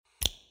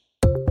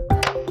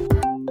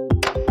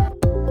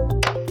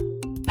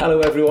Hello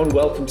everyone,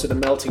 welcome to the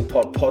Melting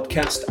Pot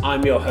podcast.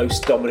 I'm your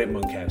host, Dominic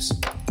Monkhouse.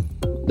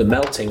 The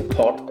Melting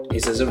Pot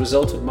is as a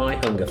result of my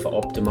hunger for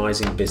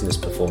optimizing business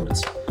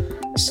performance,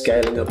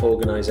 scaling up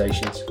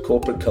organizations,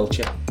 corporate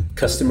culture,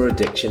 customer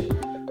addiction,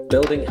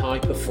 building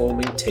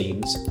high-performing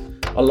teams,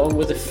 along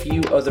with a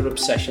few other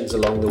obsessions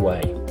along the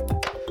way.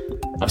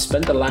 I've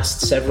spent the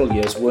last several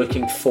years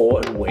working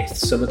for and with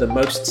some of the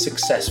most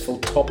successful,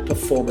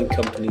 top-performing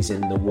companies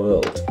in the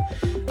world.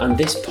 And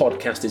this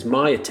podcast is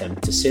my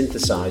attempt to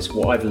synthesize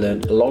what I've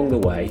learned along the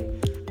way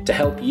to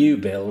help you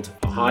build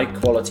a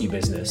high-quality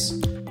business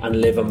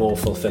and live a more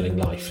fulfilling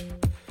life.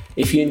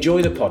 If you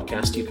enjoy the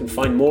podcast, you can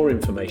find more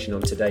information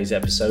on today's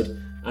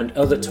episode and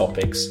other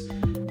topics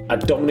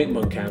at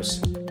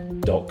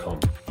dominicmonkhouse.com.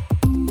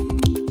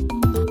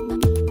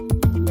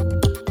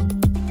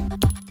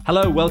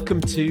 Hello,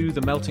 welcome to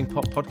the Melting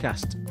Pot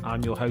podcast.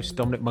 I'm your host,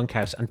 Dominic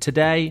Monkhouse, and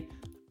today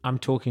I'm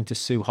talking to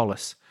Sue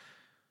Hollis.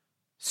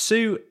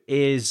 Sue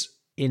is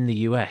in the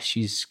US.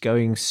 She's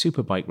going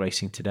superbike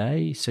racing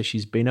today, so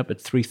she's been up at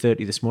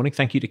 3:30 this morning.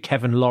 Thank you to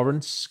Kevin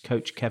Lawrence,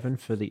 Coach Kevin,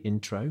 for the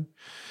intro.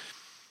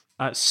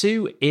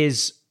 Sue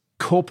is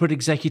corporate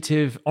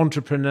executive,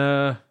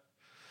 entrepreneur,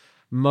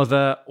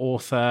 mother,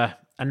 author,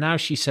 and now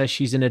she says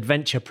she's an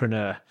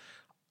adventurepreneur.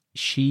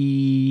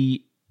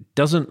 She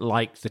doesn't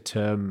like the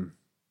term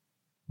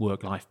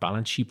work-life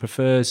balance. She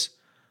prefers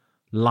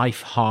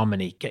life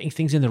harmony, getting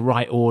things in the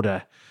right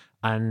order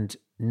and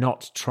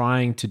not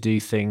trying to do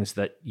things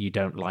that you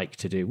don't like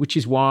to do, which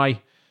is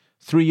why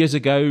 3 years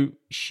ago,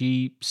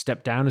 she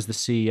stepped down as the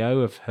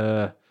CEO of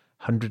her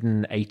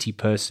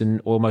 180-person,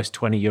 almost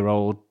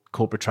 20-year-old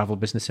corporate travel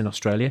business in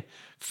Australia,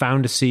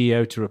 found a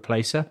CEO to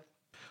replace her.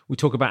 We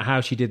talk about how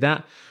she did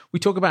that. We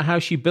talk about how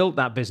she built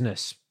that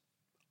business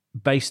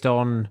based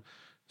on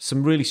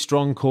some really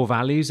strong core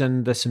values,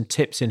 and there's some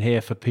tips in here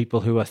for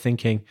people who are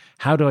thinking,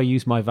 how do I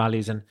use my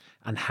values and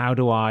how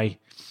do I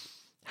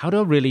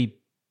really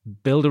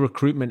build a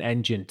recruitment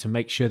engine to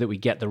make sure that we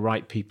get the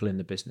right people in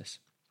the business.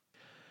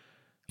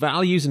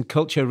 Values and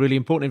culture are really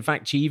important. In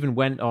fact, she even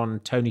went on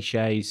Tony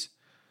Hsieh's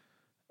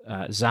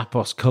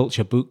Zappos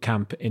Culture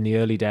Bootcamp in the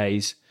early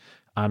days.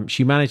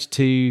 She managed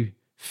to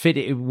fit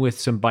it in with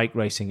some bike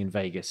racing in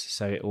Vegas,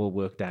 so it all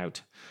worked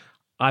out.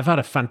 I've had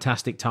a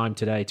fantastic time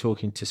today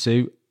talking to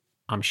Sue.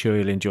 I'm sure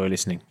you'll enjoy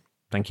listening.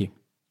 Thank you.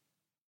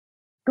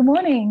 Good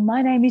morning.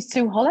 My name is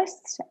Sue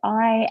Hollis.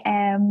 I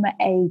am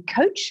a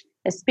coach,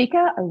 a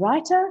speaker, a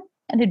writer,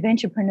 an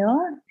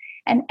adventurepreneur.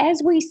 And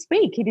as we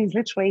speak, it is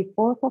literally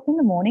 4 o'clock in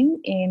the morning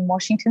in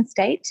Washington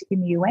State in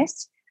the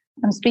US.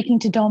 I'm speaking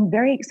to Dom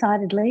very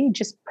excitedly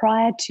just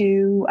prior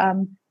to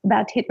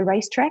about to hit the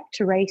racetrack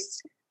to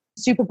race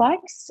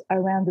superbikes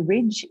around the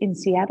Ridge in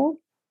Seattle.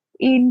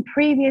 In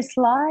previous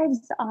lives,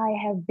 I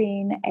have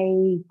been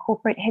a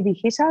corporate heavy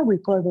hitter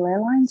with global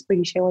airlines,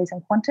 British Airways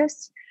and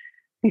Qantas,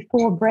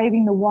 before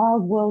braving the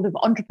wild world of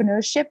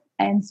entrepreneurship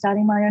and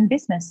starting my own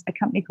business, a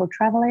company called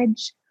Travel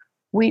Edge,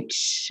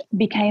 which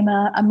became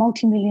a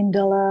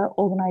multi-million-dollar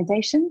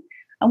organization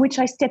and which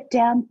I stepped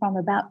down from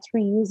about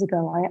 3 years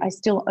ago. I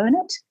still own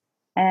it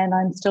and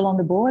I'm still on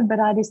the board, but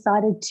I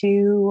decided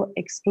to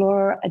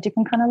explore a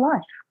different kind of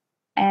life.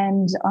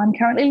 And I'm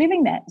currently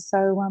living that.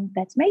 So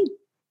that's me.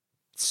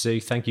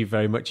 Sue, thank you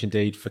very much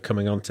indeed for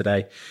coming on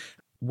today.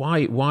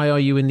 Why are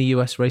you in the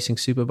US racing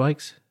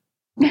superbikes?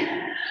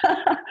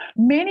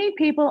 Many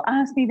people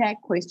ask me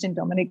that question,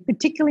 Dominic,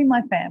 particularly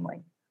my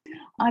family.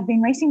 I've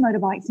been racing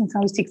motorbikes since I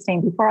was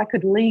 16. Before I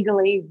could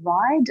legally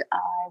ride,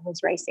 I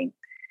was racing.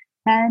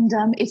 And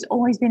it's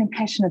always been a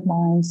passion of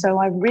mine. So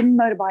I've ridden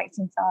motorbikes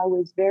since I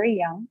was very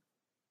young.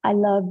 I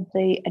love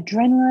the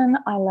adrenaline.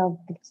 I love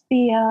the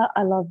fear.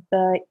 I love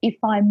the, if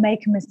I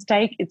make a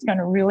mistake, it's going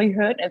to really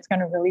hurt. It's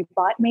going to really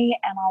bite me.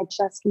 And I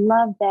just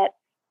love that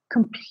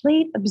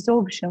complete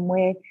absorption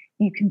where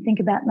you can think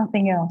about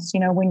nothing else. You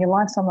know, when your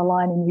life's on the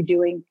line and you're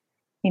doing,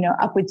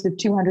 upwards of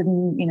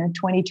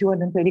 220,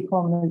 230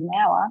 kilometers an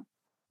hour,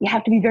 you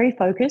have to be very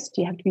focused.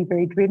 You have to be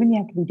very driven. You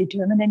have to be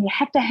determined, and you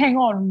have to hang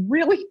on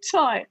really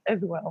tight as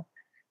well.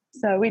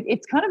 So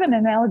it's kind of an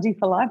analogy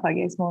for life, I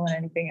guess, more than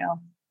anything else.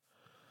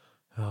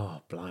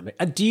 Oh, blimey.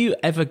 And do you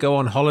ever go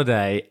on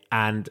holiday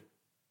and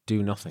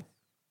do nothing?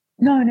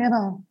 No,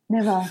 never,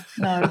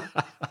 no.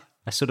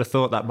 I sort of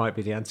thought that might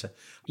be the answer.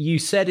 You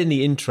said in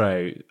the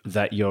intro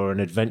that you're an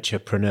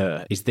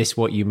adventurepreneur. Is this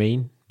what you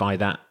mean by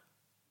that?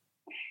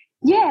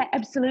 Yeah,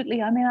 absolutely.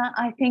 I mean,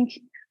 I think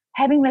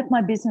having left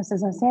my business,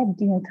 as I said,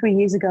 3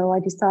 years ago, I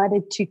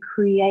decided to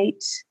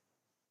create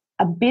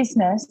a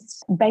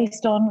business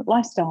based on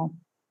lifestyle.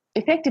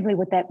 Effectively,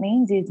 what that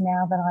means is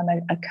now that I'm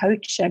a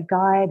coach, a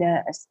guide,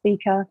 a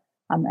speaker,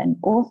 I'm an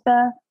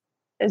author,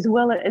 as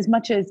well as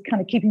much as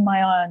kind of keeping my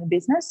eye on the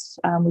business,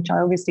 which I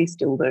obviously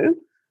still do.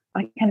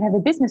 I kind of have a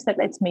business that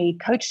lets me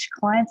coach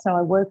clients. So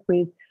I work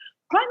with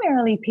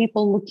primarily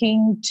people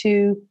looking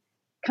to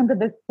come to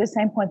the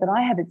same point that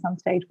I have at some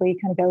stage, where you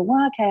kind of go,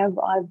 well, okay,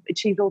 I've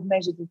achieved all the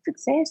measures of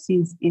success.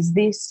 Is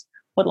this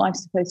what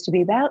life's supposed to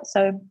be about?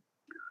 So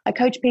I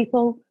coach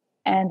people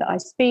and I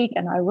speak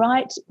and I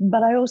write,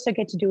 but I also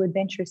get to do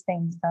adventurous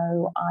things.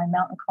 So I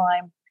mountain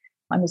climb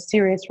I'm a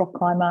serious rock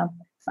climber.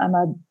 I'm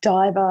a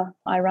diver.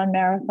 I run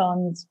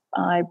marathons.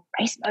 I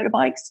race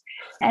motorbikes.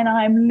 And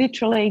I'm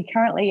literally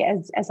currently,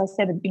 as I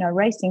said,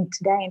 racing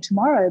today and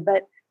tomorrow.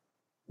 But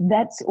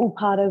that's all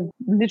part of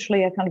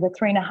literally a kind of a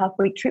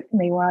 3.5-week trip for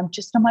me where I'm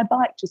just on my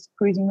bike, just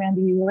cruising around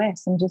the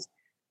US and just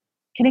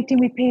connecting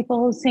with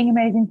people, seeing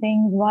amazing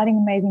things, riding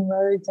amazing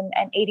roads and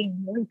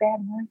eating really bad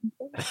American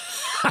food.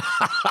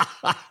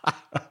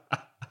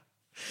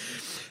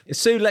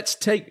 So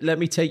let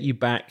me take you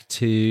back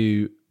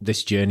to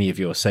this journey of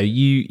yours. So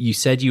you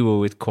said you were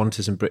with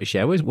Qantas and British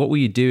Airways. What were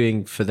you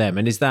doing for them?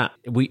 And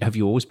have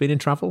you always been in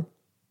travel?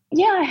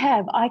 Yeah, I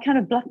have. I kind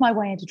of bluffed my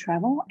way into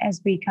travel, as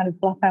we kind of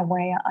bluff our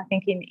way, I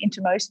think, into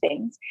most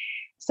things.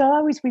 So I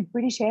was with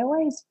British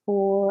Airways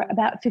for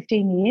about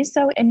 15 years.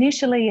 So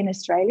initially in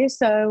Australia.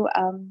 So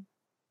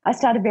I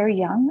started very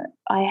young.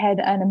 I had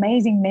an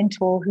amazing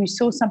mentor who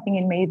saw something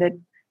in me that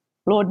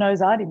Lord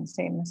knows I didn't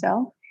see in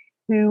myself,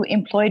 who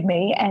employed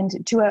me and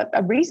to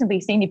a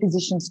reasonably senior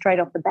position straight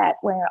off the bat,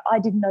 where I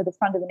didn't know the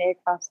front of an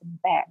aircraft from the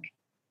back.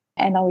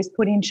 And I was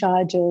put in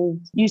charge of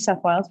New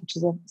South Wales, which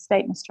is a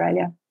state in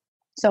Australia.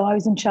 So I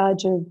was in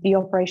charge of the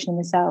operation and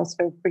the sales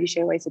for British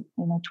Airways at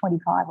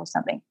 25 or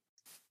something,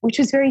 which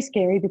was very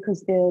scary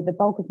because the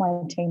bulk of my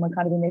team were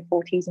kind of in their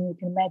 40s, and you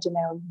can imagine they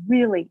were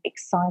really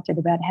excited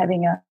about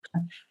having a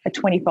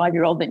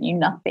 25-year-old that knew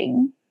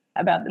nothing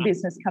about the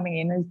business coming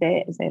in as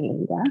their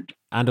leader.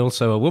 And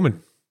also a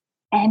woman.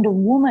 And a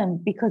woman,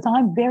 because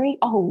I'm very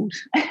old.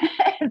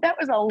 That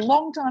was a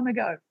long time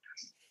ago.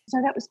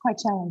 So that was quite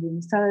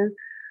challenging. So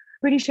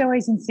British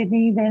Airways in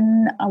Sydney,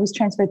 then I was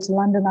transferred to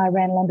London. I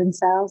ran London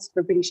sales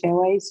for British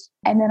Airways.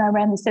 And then I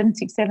ran the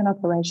 767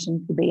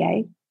 operation for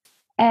BA.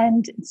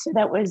 And so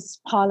that was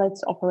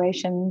pilots,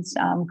 operations,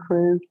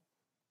 crew.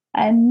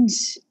 And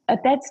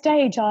at that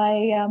stage,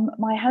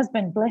 my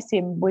husband, bless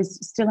him, was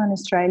still in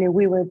Australia.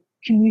 We were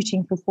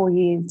commuting for 4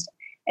 years.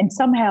 And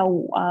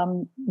somehow,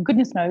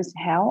 goodness knows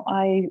how,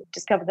 I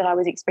discovered that I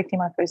was expecting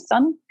my first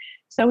son.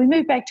 So we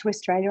moved back to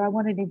Australia. I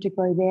wanted him to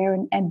go there.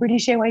 And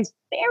British Airways,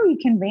 very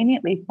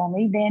conveniently for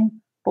me,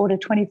 then bought a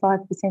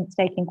 25%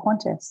 stake in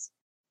Qantas.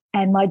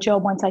 And my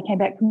job, once I came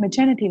back from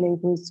maternity leave,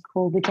 was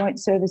called the Joint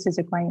Services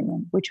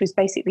Agreement, which was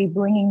basically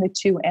bringing the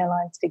two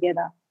airlines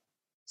together.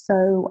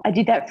 So I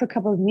did that for a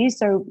couple of years.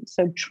 So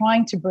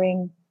trying to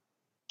bring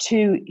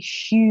two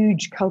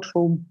huge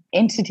cultural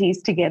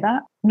entities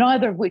together,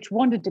 neither of which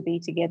wanted to be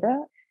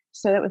together.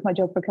 So that was my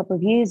job for a couple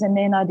of years. And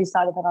then I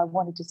decided that I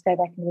wanted to stay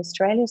back in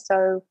Australia.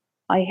 So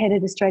I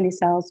headed Australia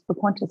sales for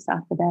Qantas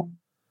after that.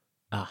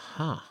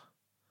 Aha.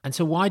 And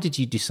so why did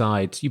you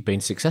decide, you've been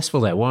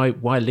successful there,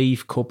 why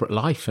leave corporate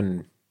life?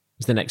 And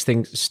is the next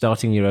thing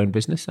starting your own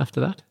business after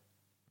that?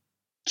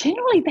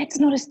 Generally, that's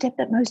not a step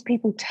that most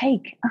people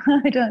take.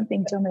 I don't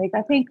think, Dominic.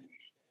 I think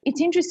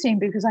it's interesting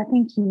because I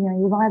think,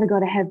 you've either got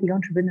to have the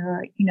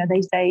entrepreneur,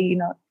 they say,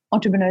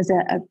 entrepreneurs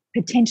are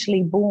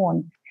potentially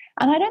born.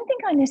 And I don't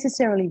think I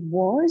necessarily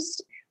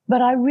was,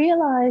 but I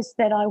realized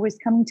that I was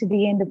coming to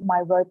the end of my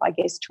rope, I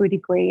guess, to a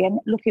degree. And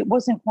look, it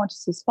wasn't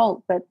Qantas's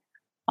fault, but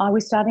I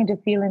was starting to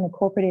feel in a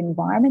corporate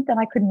environment that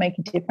I couldn't make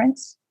a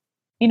difference.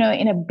 In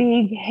a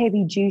big,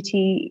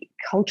 heavy-duty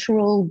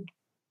cultural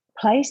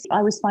place,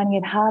 I was finding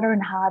it harder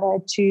and harder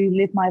to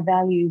live my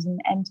values.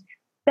 And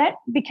that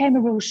became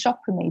a real shock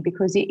for me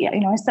because,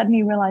 I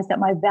suddenly realized that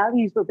my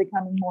values were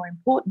becoming more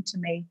important to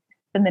me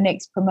than the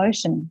next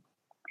promotion.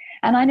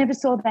 And I never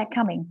saw that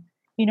coming.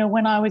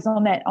 When I was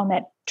on that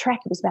track,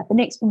 it was about the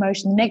next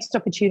promotion, the next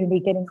opportunity,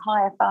 getting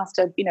higher,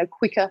 faster,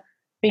 quicker,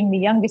 being the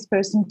youngest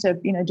person to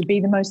be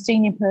the most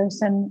senior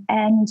person.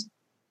 And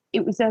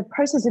it was a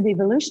process of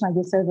evolution, I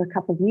guess, over a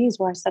couple of years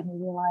where I suddenly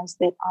realized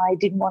that I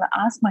didn't want to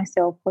ask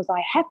myself, was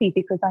I happy?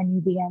 Because I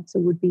knew the answer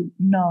would be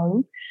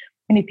no.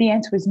 And if the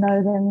answer was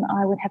no, then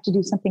I would have to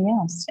do something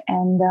else.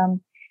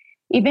 And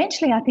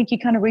eventually, I think you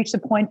kind of reach the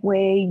point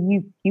where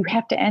you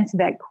have to answer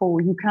that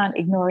call. You can't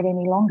ignore it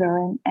any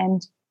longer.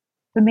 And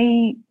for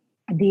me,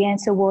 the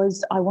answer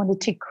was I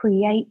wanted to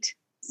create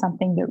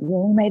something that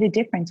really made a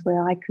difference,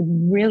 where I could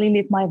really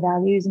live my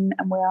values and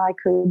where I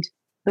could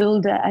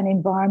build an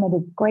environment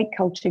of great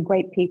culture,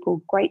 great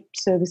people, great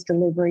service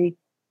delivery,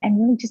 and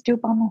really just do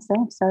it by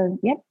myself. So,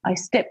 I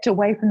stepped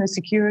away from the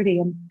security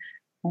and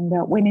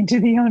went into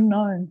the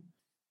unknown.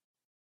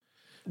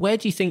 Where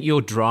do you think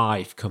your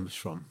drive comes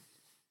from?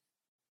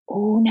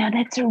 Oh, now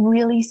that's a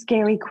really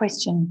scary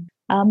question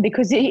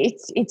because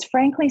it's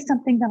frankly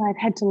something that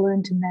I've had to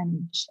learn to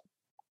manage.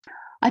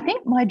 I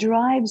think my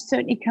drive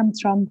certainly comes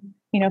from,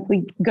 if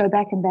we go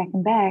back and back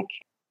and back,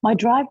 my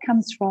drive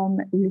comes from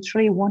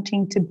literally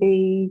wanting to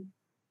be,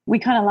 we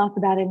kind of laugh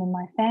about it in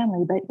my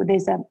family, but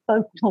there's a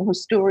folklore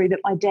story that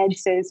my dad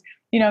says,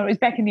 it was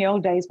back in the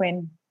old days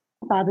when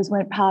fathers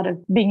weren't part of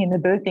being in the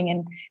birthing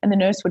and the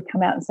nurse would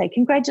come out and say,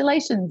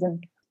 congratulations.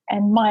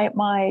 And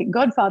my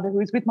godfather, who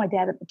was with my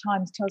dad at the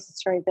time, tells the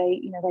story.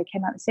 They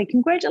came out and said,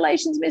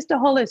 congratulations, Mr.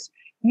 Hollis,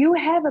 you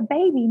have a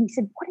baby. And he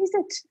said, what is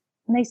it?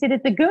 And they said,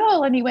 it's a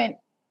girl. And he went,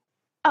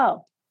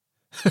 oh.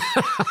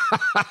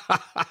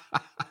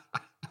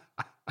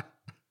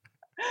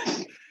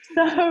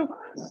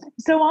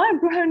 So I've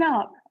grown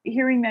up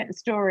hearing that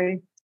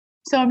story.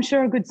 So I'm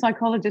sure a good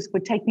psychologist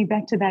would take me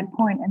back to that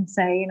point and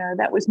say,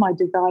 that was my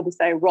desire to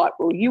say, right,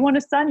 well, you want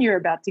a son, you're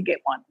about to get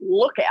one.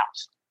 Look out.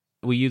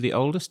 Were you the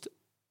oldest?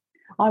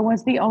 I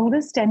was the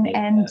oldest, and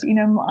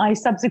I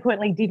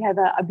subsequently did have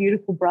a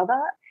beautiful brother.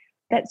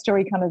 That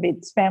story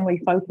it's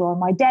family folklore.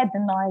 My dad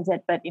denies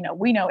it, but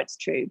we know it's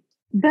true.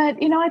 But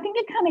I think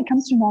it kind of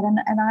comes from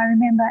that. And I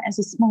remember as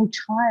a small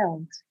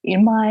child,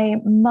 my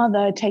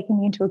mother taking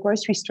me into a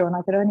grocery store, and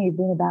I could only have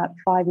been about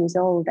 5 years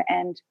old,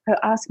 and her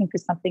asking for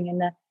something,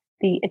 and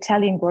the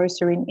Italian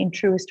grocer in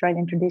true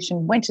Australian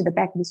tradition went to the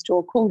back of the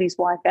store, called his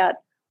wife out,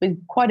 was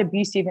quite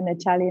abusive in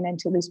Italian,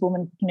 until this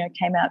woman,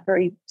 came out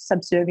very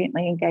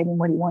subserviently and gave him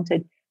what he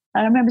wanted.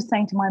 And I remember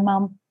saying to my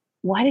mum,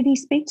 why did he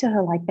speak to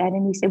her like that?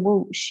 And he said,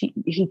 well,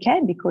 he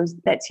can, because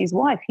that's his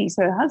wife. He's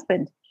her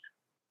husband.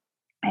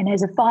 And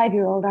as a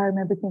 5-year-old, I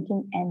remember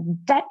thinking, and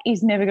that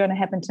is never going to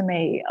happen to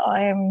me.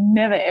 I am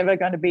never, ever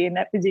going to be in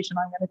that position.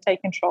 I'm going to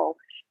take control.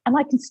 And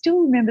I can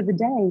still remember the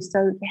day.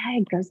 So, yeah,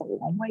 it goes a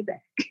long way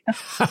back.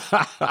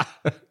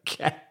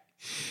 Okay.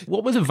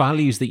 What were the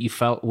values that you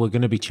felt were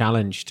going to be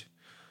challenged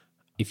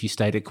if you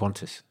stayed at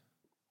Qantas?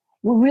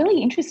 Well,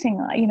 really interesting.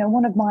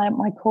 One of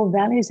my core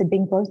values had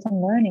been growth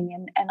and learning.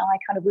 And I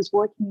kind of was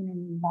working in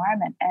an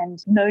environment, and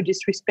no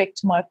disrespect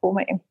to my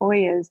former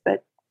employers,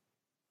 but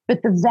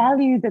the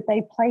value that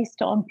they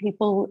placed on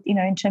people,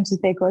 in terms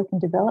of their growth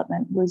and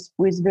development was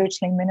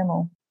virtually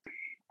minimal.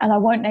 And I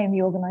won't name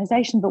the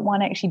organization, but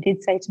one actually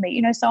did say to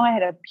me, so I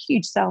had a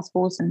huge sales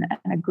force and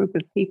a group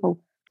of people.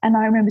 And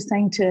I remember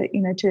saying to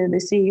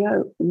the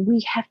CEO,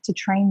 we have to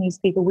train these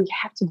people. We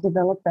have to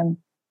develop them.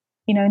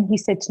 And he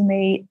said to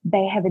me,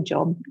 they have a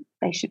job.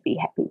 They should be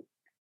happy.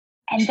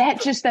 And that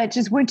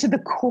just went to the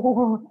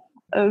core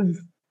of,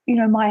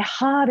 my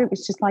heart. It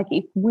was just like,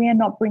 if we're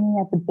not bringing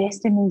out the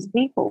best in these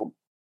people,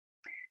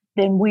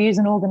 then we as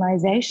an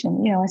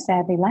organization, are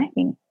sadly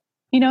lacking.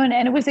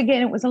 And it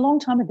was a long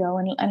time ago,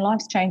 and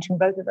life's changed in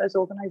both of those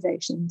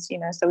organizations,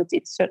 so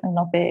it's certainly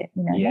not there,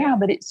 now,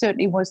 but it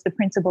certainly was the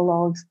principle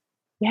of,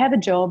 you have a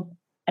job,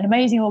 an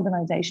amazing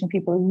organization,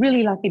 people are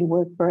really lucky to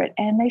work for it,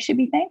 and they should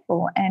be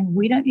thankful, and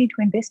we don't need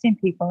to invest in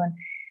people.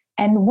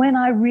 And when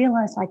I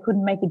realized I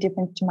couldn't make a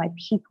difference to my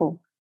people,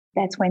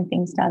 that's when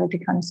things started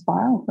to kind of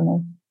spiral for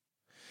me.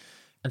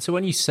 And so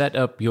when you set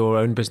up your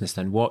own business,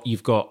 then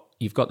you've got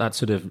that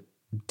sort of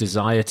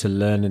desire to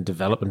learn and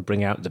develop and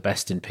bring out the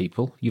best in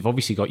people. You've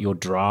obviously got your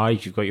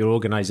drive, you've got your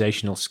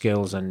organizational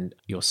skills and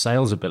your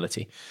sales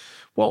ability.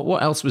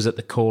 What else was at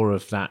the core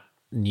of that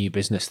new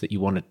business that you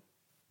wanted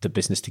the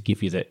business to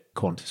give you that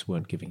Qantas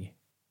weren't giving you?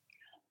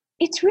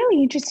 It's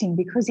really interesting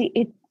because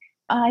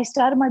I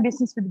started my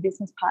business with a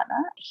business partner.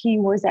 He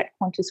was at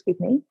Qantas with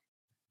me,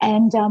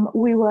 and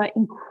we were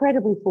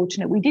incredibly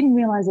fortunate. We didn't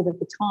realize it at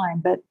the time,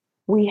 but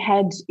we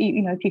had,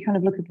 if you kind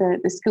of look at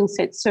the skill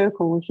set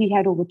circle, he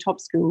had all the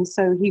top skills.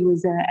 So he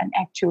was an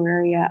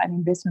actuary, an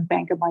investment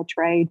banker by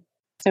trade.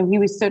 So he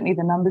was certainly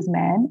the numbers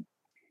man.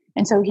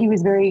 And so he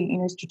was very,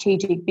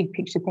 strategic, big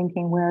picture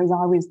thinking, whereas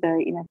I was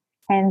the,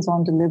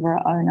 hands-on deliverer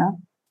owner.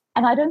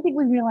 And I don't think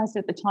we realized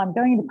at the time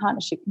going into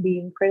partnership can be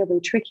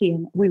incredibly tricky.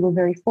 And we were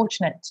very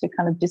fortunate to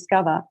kind of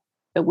discover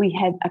that we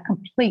had a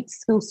complete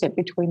skill set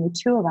between the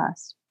two of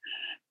us.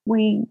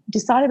 We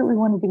decided that we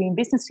wanted to be in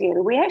business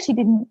together.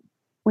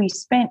 We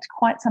spent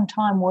quite some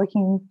time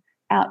working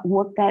out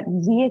what that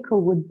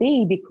vehicle would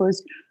be,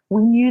 because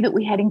we knew that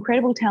we had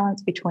incredible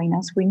talents between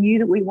us. We knew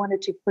that we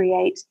wanted to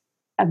create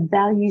a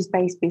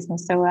values-based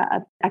business. So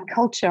a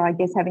culture, I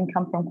guess, having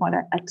come from quite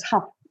a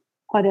tough,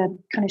 quite a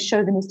kind of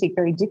chauvinistic,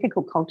 very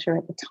difficult culture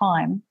at the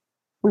time,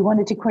 we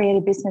wanted to create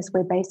a business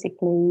where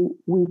basically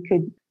we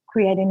could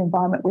create an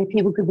environment where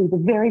people could be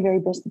the very, very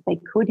best that they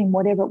could in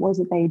whatever it was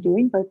that they were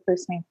doing, both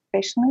personally and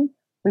professionally.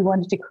 We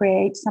wanted to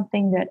create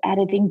something that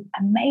added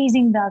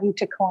amazing value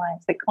to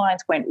clients, that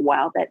clients went,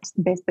 wow, that's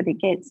the best that it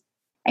gets.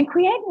 And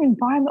create an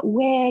environment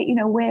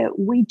where, where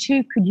we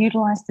too could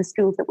utilize the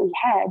skills that we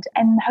had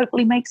and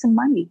hopefully make some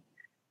money.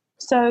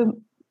 So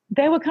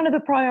they were kind of the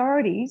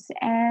priorities.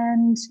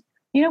 And,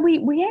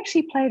 we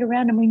actually played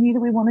around, and we knew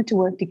that we wanted to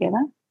work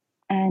together.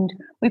 And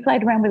we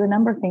played around with a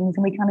number of things,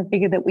 and we kind of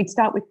figured that we'd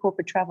start with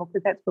corporate travel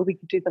because that's where we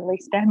could do the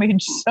least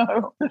damage.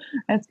 So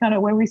that's kind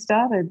of where we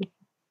started.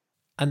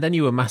 And then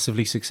you were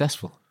massively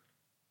successful.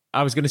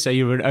 I was going to say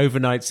you were an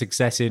overnight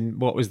success in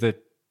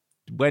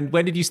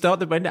when did you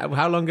start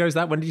how long ago is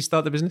that? When did you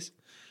start the business?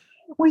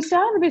 We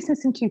started the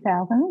business in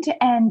 2000,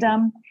 and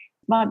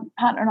my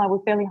partner and I were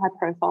fairly high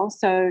profile,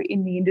 so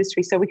in the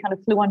industry, so we kind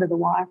of flew under the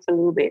wire for a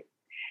little bit.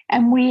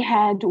 And we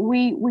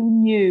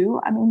knew,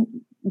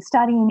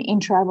 starting in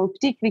travel,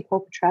 particularly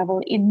corporate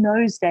travel, in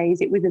those days,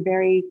 it was a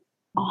very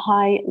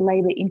high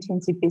labor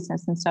intensive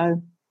business. And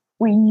so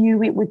we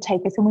knew it would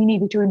take us, and we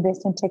needed to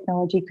invest in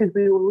technology because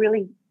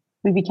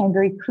we became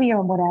very clear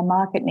on what our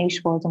market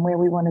niche was and where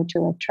we wanted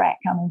to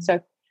attract. So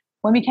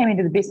when we came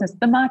into the business,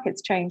 the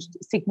market's changed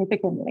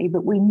significantly,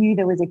 but we knew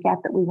there was a gap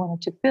that we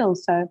wanted to fill.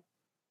 So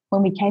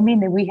when we came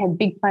in there, we had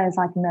big players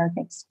like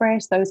American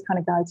Express, those kind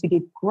of guys who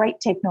did great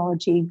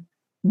technology,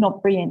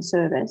 not brilliant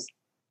service.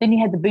 Then you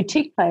had the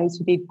boutique players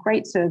who did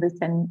great service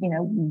and,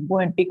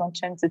 weren't big on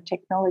terms of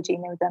technology.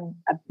 And there was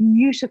a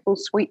beautiful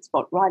sweet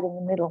spot right in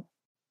the middle.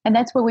 And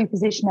that's where we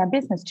position our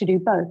business to do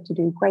both, to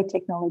do great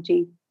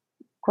technology,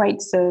 great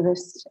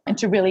service, and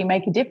to really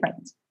make a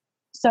difference.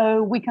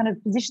 So we kind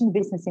of positioned the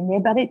business in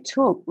there, but it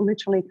took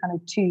literally kind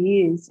of 2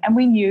 years. And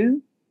we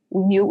knew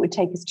it would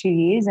take us 2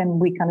 years, and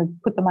we kind of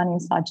put the money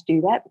aside to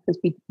do that because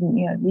we,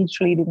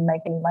 literally didn't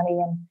make any money.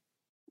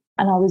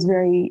 And I was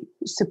very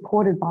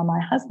supported by my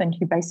husband,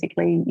 who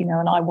basically,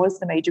 and I was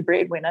the major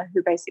breadwinner,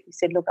 who basically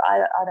said, look,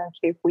 I don't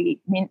care if we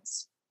eat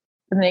mince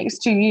for the next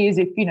 2 years,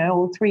 if,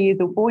 or 3 years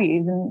or 4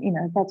 years, and,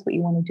 if that's what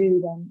you want to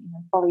do, then,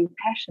 follow your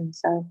passion.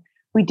 So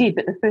we did,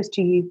 but the first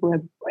 2 years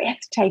were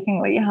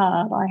breathtakingly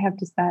hard, I have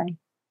to say.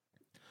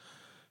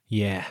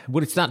 Yeah.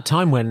 Well, it's that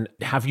time when,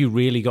 have you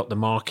really got the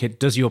market?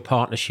 Does your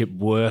partnership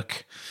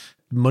work?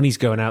 Money's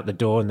going out the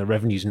door and the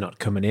revenue's not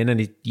coming in,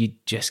 and you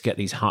just get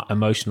these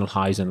emotional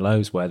highs and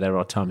lows where there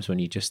are times when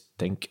you just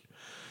think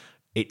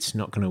it's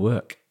not going to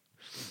work.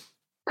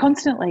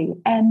 Constantly.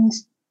 And,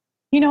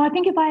 I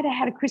think if I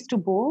had a crystal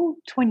ball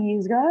 20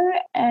 years ago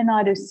and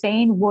I'd have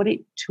seen what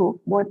it took,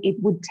 what it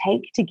would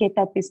take to get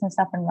that business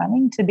up and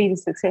running to be the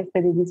success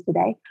that it is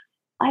today,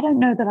 I don't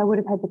know that I would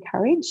have had the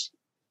courage,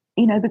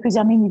 because,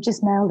 you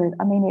just nailed it.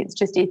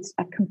 It's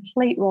a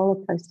complete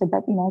roller coaster.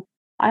 But,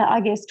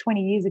 I guess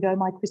 20 years ago,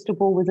 my crystal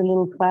ball was a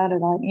little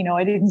clouded.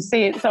 I didn't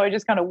see it, so I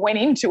just kind of went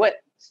into it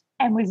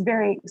and was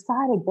very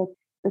excited. But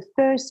the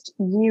first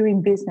year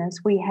in business,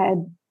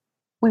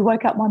 we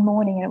woke up one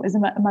morning, and it was a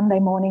Monday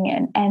morning,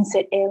 and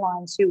Ansett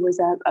Airlines, who was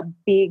a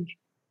big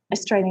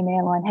Australian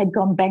airline, had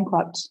gone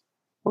bankrupt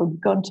or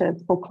gone to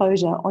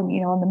foreclosure on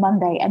the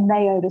Monday, and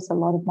they owed us a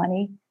lot of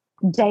money.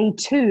 Day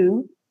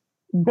two,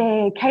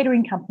 their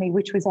catering company,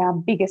 which was our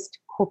biggest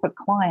corporate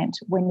client,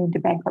 went into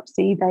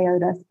bankruptcy. They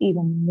owed us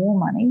even more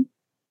money.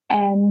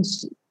 And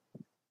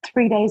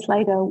 3 days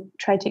later,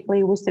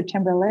 tragically, was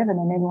September 11,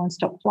 and everyone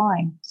stopped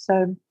flying.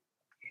 So,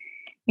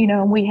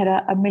 and we had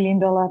a $1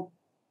 million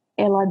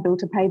airline bill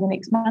to pay the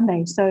next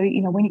Monday. So,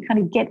 when you kind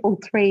of get all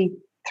three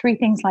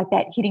things like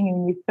that hitting you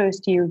in your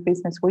first year of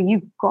business, where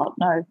you've got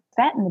no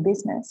fat in the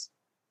business,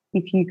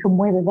 if you can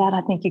weather that,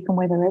 I think you can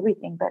weather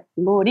everything. But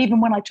Lord,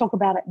 even when I talk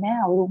about it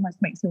now, it almost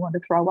makes me want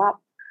to throw up.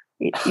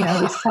 It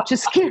was such a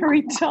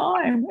scary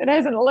time. It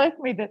hasn't left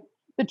me.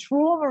 The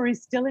trauma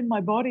is still in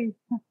my body.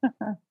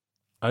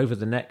 Over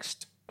the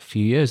next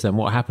few years, then,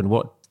 what happened?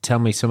 Tell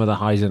me some of the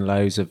highs and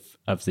lows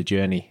of the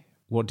journey.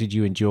 What did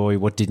you enjoy?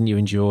 What didn't you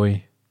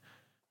enjoy?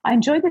 I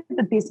enjoyed that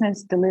the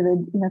business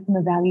delivered, from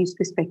a values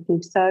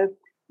perspective. So,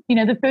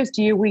 the first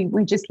year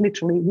we just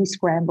literally, we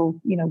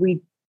scrambled.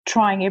 We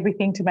trying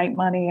everything to make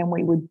money, and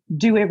we would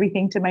do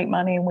everything to make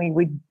money, and we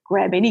would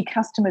grab any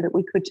customer that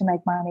we could to make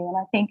money. And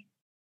I think,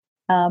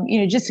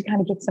 just to kind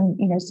of get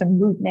some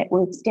root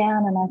networks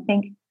down. And I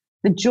think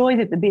the joy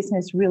that the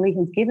business really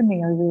has given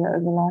me over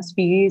the last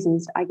few years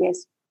is, I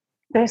guess,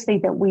 firstly,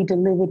 that we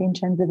delivered in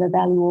terms of a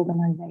value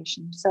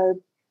organisation.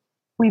 So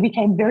we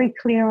became very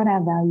clear on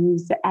our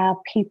values. Our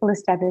people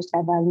established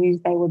our values.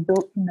 They were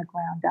built from the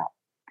ground up.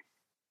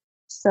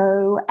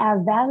 So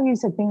our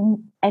values have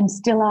been and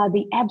still are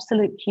the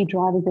absolute key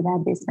drivers of our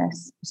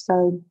business.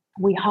 So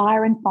we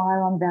hire and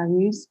fire on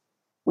values.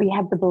 We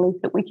have the belief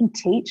that we can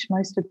teach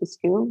most of the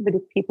skill, but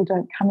if people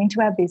don't come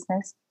into our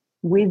business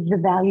with the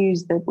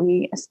values that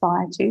we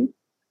aspire to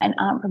and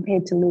aren't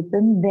prepared to live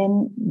them,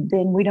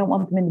 then we don't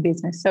want them in the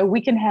business. So we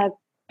can have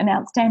an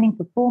outstanding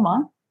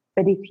performer,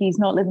 but if he's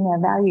not living our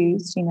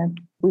values,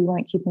 we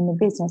won't keep him in the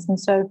business. And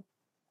so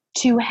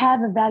to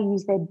have a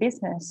values-led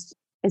business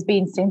has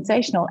been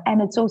sensational.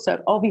 And it's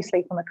also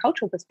obviously from a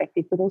cultural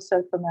perspective, but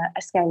also from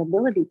a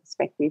scalability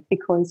perspective,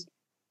 because,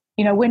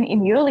 when in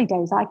the early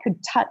days I could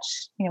touch,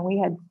 we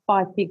had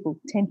 5 people,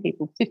 10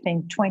 people,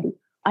 15, 20,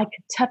 I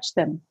could touch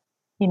them,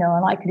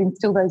 and I could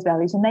instill those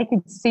values and they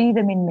could see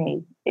them in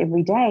me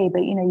every day.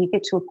 But, you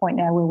get to a point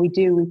now where we've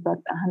got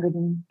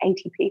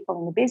 180 people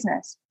in the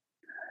business.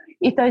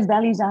 If those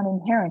values aren't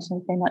inherent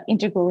and if they're not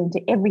integral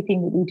into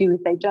everything that we do,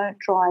 if they don't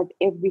drive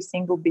every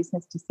single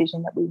business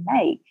decision that we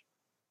make,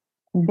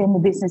 then the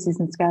business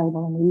isn't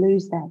scalable and we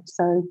lose that.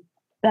 So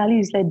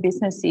values-led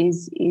business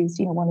is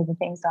one of the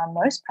things I'm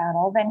most proud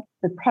of, and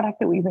the product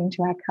that we bring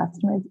to our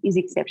customers is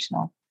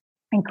exceptional.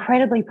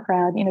 Incredibly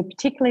proud,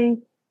 particularly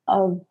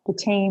of the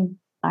team.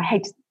 I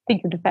hate to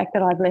think of the fact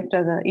that I've left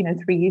over,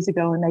 3 years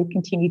ago and they've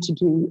continued to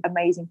do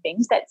amazing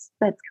things. That's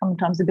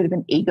sometimes a bit of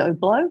an ego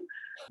blow,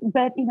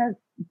 but,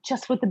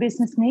 just what the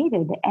business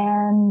needed.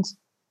 And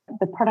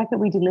the product that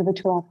we deliver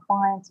to our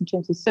clients in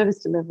terms of service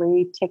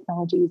delivery,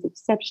 technology is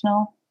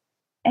exceptional.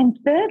 And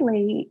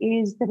thirdly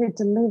is that it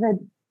delivered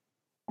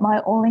my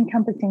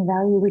all-encompassing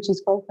value, which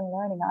is growth and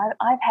learning.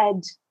 I've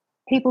had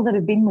people that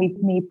have been with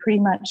me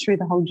pretty much through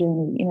the whole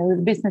journey.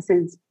 The business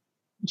has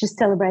just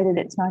celebrated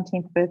its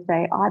 19th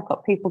birthday. I've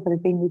got people that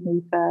have been with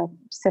me for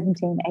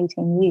 17,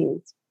 18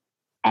 years.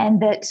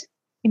 And that,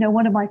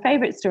 one of my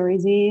favourite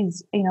stories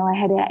is, I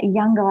had a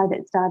young guy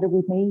that started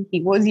with me.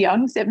 He was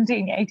young,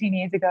 17, 18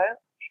 years ago.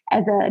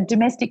 as a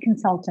domestic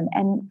consultant.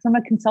 And from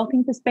a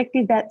consulting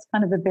perspective, that's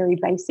kind of a very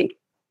basic,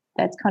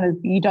 that's kind of,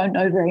 you don't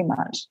know very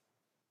much.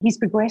 He's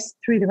progressed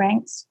through the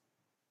ranks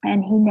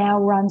and he now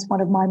runs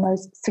one of my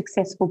most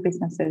successful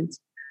businesses.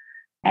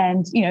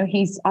 And,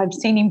 I've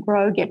seen him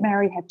grow, get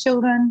married, have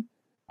children.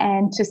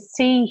 And to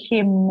see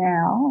him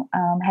now,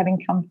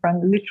 having come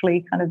from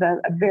literally kind of a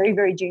very,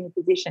 very junior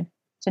position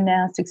to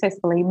now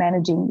successfully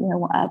managing,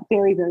 a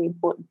very, very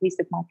important piece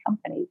of my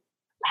company.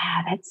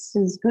 Wow, that's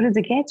as good as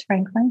it gets,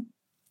 frankly.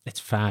 It's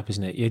fab,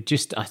 isn't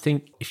it? I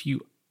think if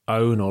you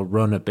own or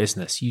run a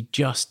business, you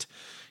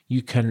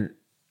can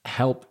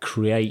help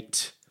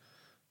create,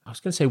 I was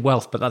going to say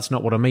wealth, but that's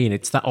not what I mean.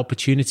 It's that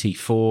opportunity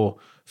for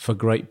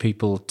great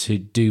people to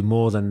do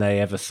more than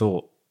they ever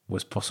thought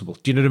was possible.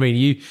 Do you know what I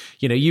mean?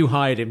 You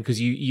hired him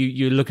because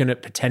you're looking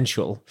at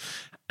potential,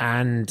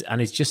 and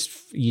it's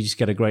you just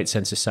get a great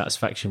sense of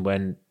satisfaction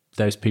when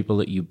those people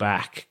that you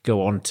back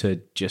go on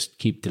to just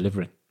keep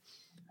delivering.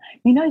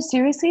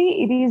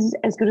 Seriously, it is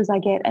as good as I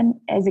get and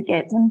as it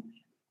gets. And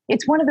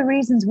it's one of the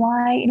reasons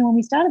why, when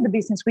we started the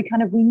business,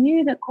 we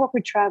knew that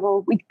corporate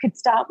travel, we could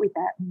start with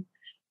that.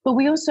 But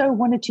we also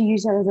wanted to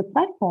use that as a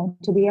platform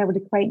to be able to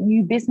create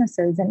new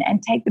businesses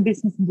and take the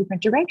business in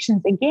different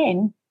directions.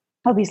 Again,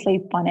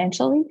 obviously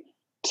financially,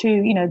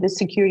 to, the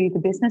security of the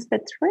business,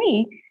 but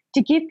 3,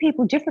 to give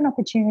people different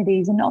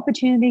opportunities and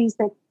opportunities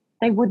that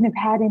they wouldn't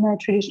have had in a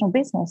traditional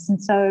business.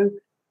 And so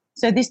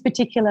this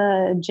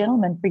particular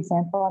gentleman, for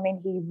example,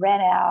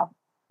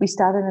 we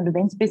started an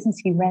events business.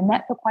 He ran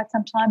that for quite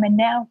some time. And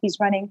now he's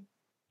running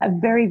a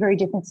very, very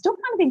different, still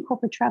kind of in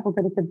corporate travel,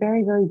 but it's a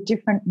very, very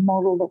different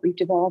model that we've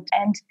developed.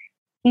 And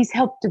he's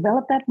helped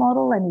develop that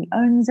model and he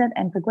owns it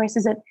and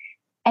progresses it.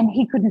 And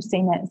he couldn't have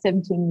seen that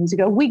 17 years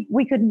ago.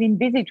 We couldn't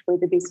envisage where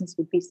the business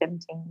would be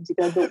 17 years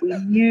ago, but we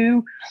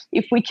knew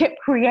if we kept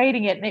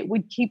creating it and it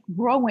would keep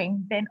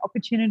growing, then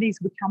opportunities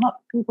would come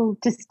up for people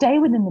to stay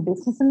within the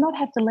business and not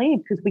have to leave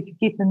because we could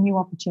give them new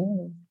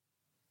opportunities.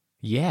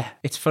 Yeah.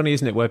 It's funny,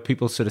 isn't it, where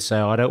people sort of say,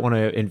 I don't want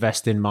to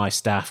invest in my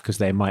staff because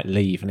they might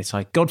leave. And it's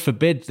like, God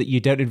forbid that you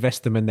don't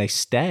invest them and they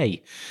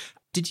stay.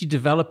 Did you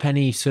develop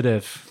any sort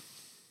of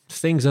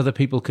things other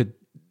people could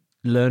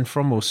learn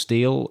from or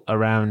steal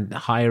around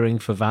hiring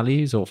for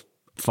values or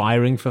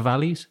firing for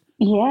values?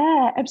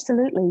 Yeah,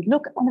 absolutely.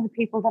 Look, one of the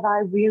people that I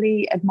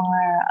really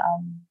admire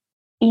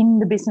in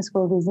the business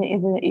world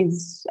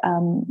is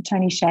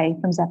Tony Shea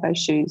from Zappos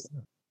Shoes.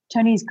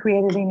 Tony's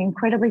created an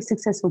incredibly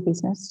successful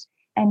business,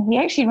 and he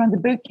actually runs a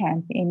boot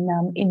camp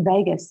in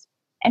Vegas.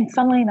 And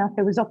funnily enough,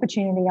 there was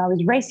opportunity. I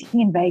was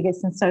racing in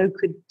Vegas and so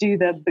could do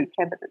the boot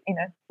camp,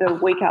 the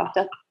week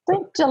after.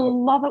 Don't you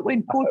love it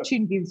when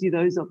fortune gives you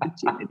those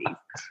opportunities?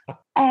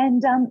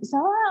 And so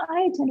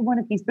I attended one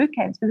of his boot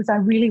camps because I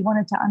really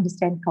wanted to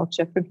understand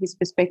culture from his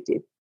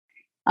perspective.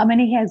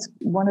 And he has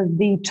one of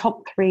the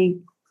top 3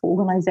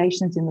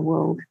 organizations in the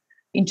world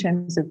in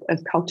terms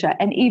of culture.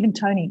 And even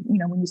Tony,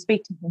 when you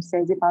speak to him,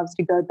 says if I was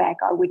to go back,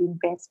 I would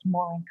invest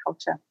more in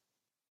culture.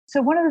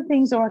 So one of the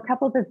things, or a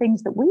couple of the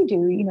things that we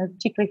do,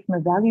 particularly from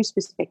a values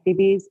perspective,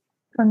 is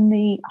from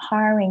the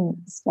hiring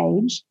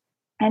stage.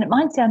 And it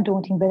might sound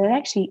daunting, but it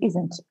actually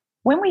isn't.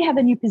 When we have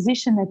a new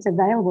position that's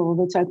available,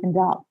 that's opened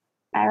up,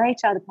 our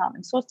HR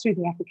department sorts through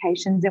the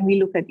applications and we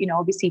look at,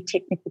 obviously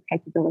technical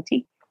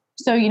capability.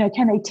 So,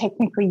 can they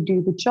technically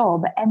do the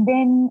job? And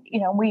then,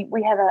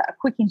 we have a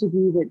quick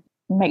interview that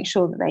makes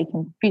sure that they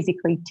can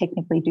physically,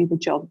 technically do the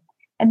job.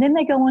 And then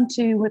they go on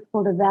to what's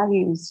called a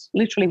values,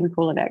 literally we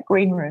call it our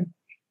green room.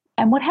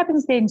 And what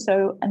happens then,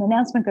 so an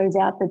announcement goes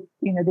out that,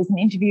 there's an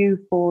interview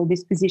for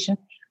this position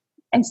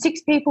and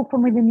 6 people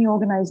from within the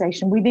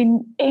organisation,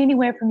 within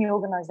anywhere from the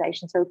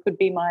organisation. So it could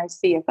be my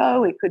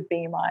CFO, it could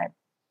be my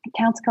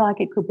accounts clerk,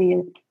 it could be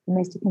a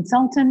domestic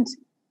consultant,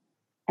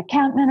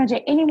 account manager,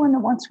 anyone that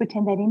wants to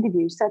attend that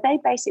interview. So they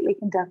basically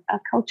conduct a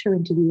culture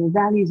interview, a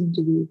values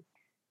interview.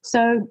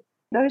 So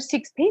those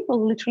 6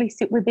 people literally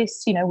sit with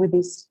this, with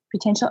this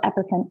potential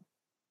applicant,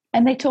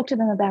 and they talk to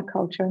them about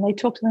culture and they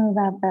talk to them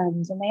about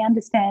values and they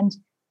understand,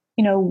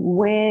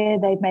 where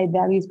they've made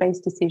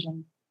values-based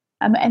decisions.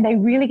 And they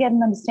really get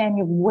an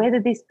understanding of whether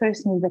this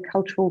person is a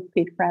cultural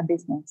fit for our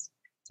business.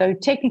 So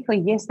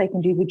technically, yes, they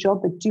can do the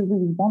job, but do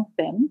we want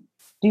them?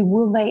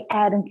 Will they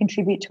add and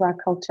contribute to our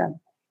culture?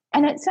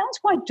 And it sounds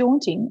quite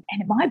daunting,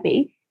 and it might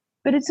be,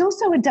 but it's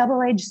also a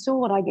double-edged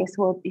sword, I guess,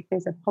 well, if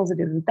there's a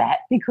positive of that,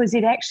 because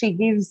it actually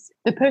gives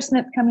the person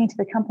that's coming into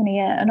the company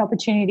an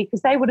opportunity,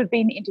 because they would have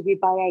been interviewed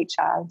by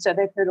HR, so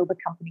they've heard all the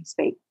company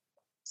speak.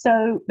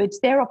 So it's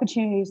their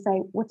opportunity to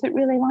say, what's it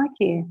really like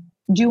here?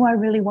 Do I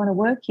really want to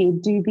work here?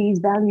 Do these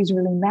values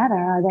really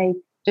matter?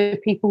 Do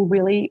people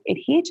really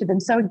adhere to them?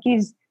 So it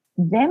gives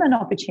them an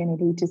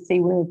opportunity to see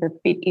whether the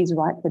fit is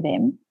right for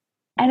them.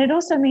 And it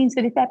also means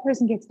that if that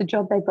person gets the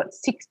job, they've got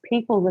 6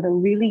 people that are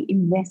really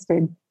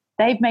invested.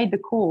 They've made the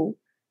call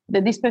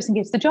that this person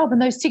gets the job,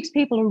 and those 6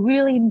 people are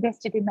really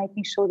invested in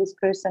making sure this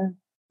person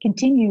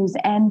continues,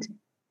 and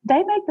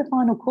they make the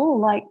final call.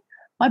 Like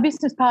my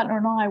business partner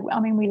and I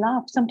mean, we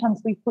laugh.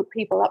 Sometimes we put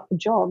people up for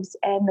jobs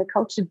and the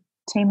culture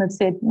team have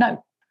said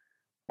no,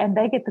 and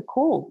they get the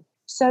call.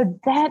 So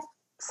that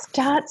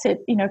starts it,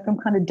 from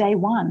kind of day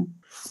one.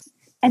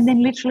 And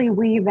then literally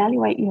we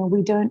evaluate,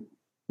 we don't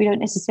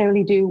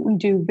necessarily we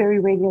do very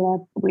regular,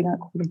 we don't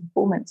call them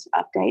performance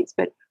updates,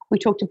 but we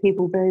talk to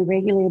people very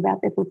regularly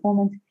about their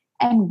performance,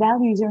 and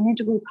values are an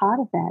integral part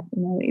of that,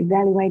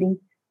 evaluating,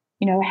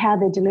 how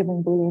they're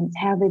delivering brilliance,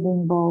 how they're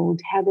being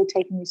bold, how they're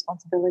taking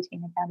responsibility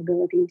and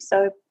accountability.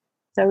 So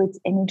it's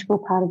an integral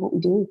part of what we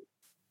do.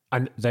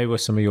 And they were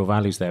some of your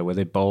values there. Were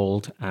they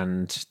bold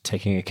and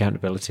taking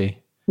accountability?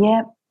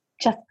 Yeah,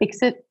 just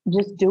fix it,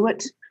 just do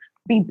it,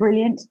 be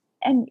brilliant.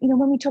 And,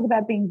 when we talk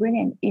about being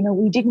brilliant,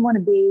 we didn't want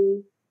to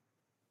be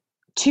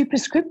too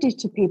prescriptive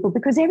to people,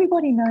 because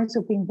everybody knows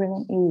what being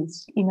brilliant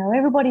is.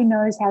 Everybody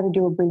knows how to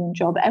do a brilliant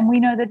job, and we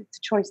know that it's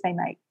a choice they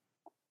make.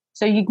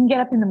 So you can get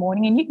up in the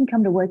morning and you can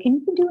come to work and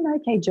you can do an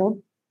okay job,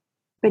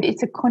 but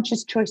it's a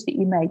conscious choice that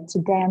you make.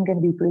 Today I'm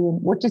going to be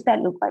brilliant. What does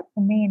that look like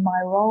for me in my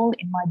role,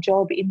 in my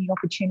job, in the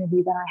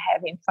opportunity that I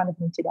have in front of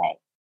me today?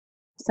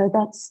 So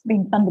that's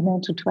been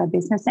fundamental to our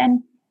business,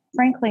 and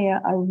frankly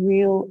a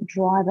real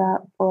driver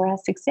for our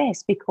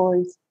success,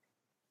 because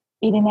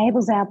it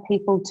enables our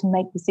people to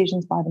make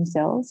decisions by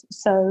themselves.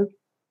 So,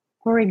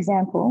 for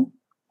example,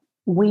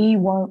 we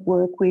won't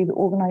work with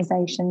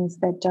organisations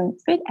that don't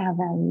fit our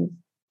values.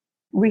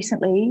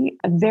 Recently,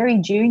 a very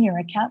junior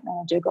account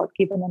manager got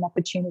given an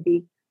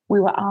opportunity. We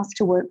were asked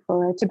to work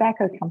for a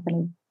tobacco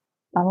company.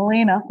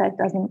 Funnily enough, that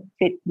doesn't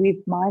fit with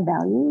my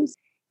values.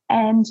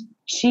 And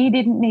she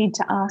didn't need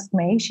to ask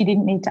me. She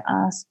didn't need to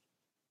ask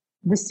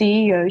the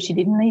CEO. She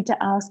didn't need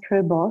to ask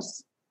her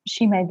boss.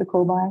 She made the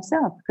call by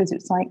herself, because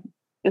it's like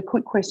a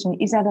quick question.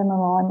 Is that in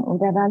alignment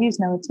with our values?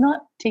 No, it's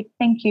not. Tick,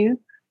 thank you.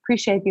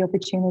 Appreciate the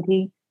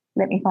opportunity.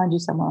 Let me find you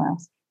somewhere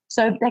else.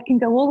 So that can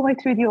go all the way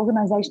through the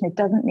organisation. It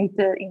doesn't need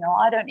to,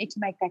 I don't need to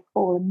make that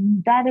call.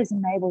 And that has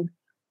enabled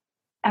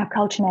our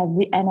culture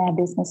and our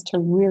business to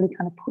really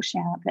kind of push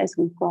out as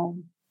we've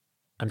grown.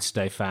 And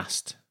stay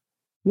fast.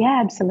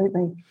 Yeah,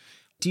 absolutely.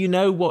 Do you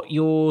know what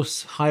your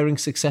hiring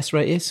success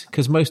rate is?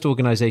 Because most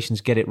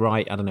organisations get it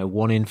right,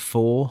 1 in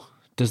 4.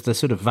 Does the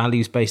sort of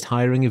values-based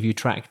hiring, have you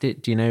tracked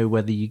it? Do you know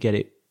whether you get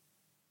it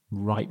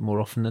right more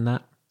often than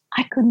that?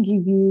 I couldn't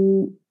give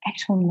you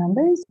actual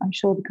numbers. I'm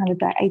sure the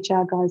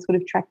HR guys would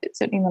have tracked it,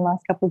 certainly in the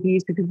last couple of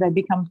years, because they've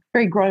become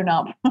very grown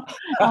up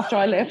after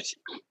I left.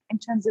 In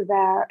terms of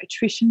our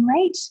attrition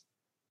rate,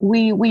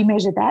 we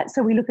measure that.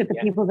 So we look at the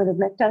people that have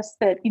left us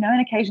that,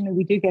 and occasionally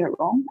we do get it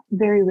wrong,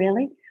 very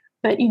rarely.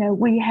 But,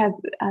 we have,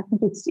 I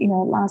think it's,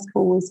 last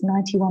call was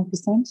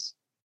 91%.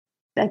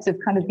 That's of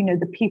kind of,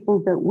 the people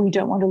that we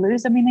don't want to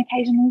lose. I mean,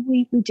 occasionally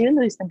we do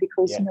lose them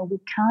because, we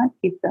can't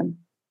give them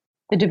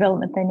the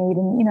development they need.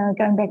 And,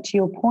 going back to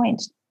your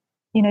point,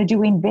 do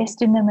we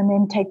invest in them and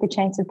then take the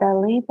chance that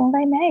they'll leave? Well,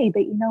 they may,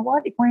 but you know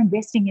what? If we're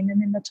investing in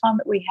them in the time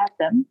that we have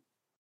them,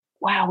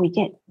 wow, we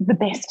get the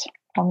best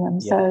from them.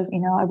 Yeah. So,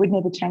 I would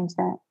never change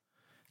that.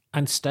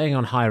 And staying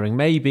on hiring,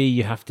 maybe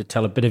you have to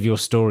tell a bit of your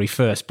story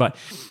first, but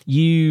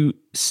you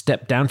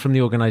stepped down from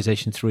the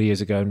organization 3 years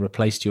ago and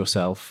replaced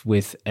yourself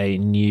with a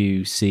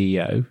new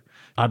CEO.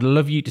 I'd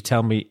love you to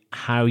tell me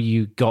how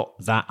you got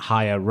that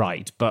hire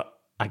right, but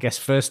I guess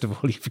first of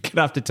all, you're going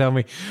to have to tell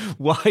me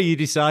why you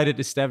decided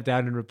to step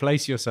down and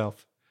replace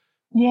yourself.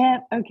 Yeah,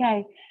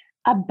 okay.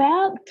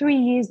 About 3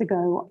 years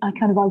ago, I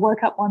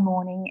woke up one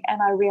morning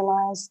and I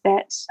realized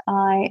that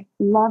I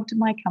loved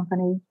my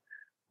company.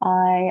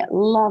 I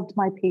loved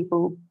my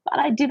people, but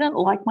I didn't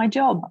like my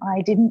job.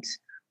 I didn't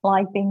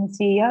like being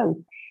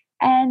CEO.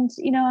 And,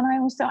 and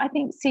I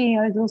think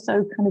CEOs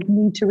also kind of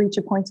need to reach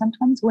a point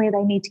sometimes where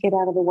they need to get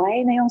out of the way,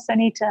 and they also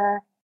need to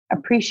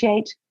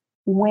appreciate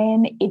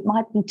when it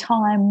might be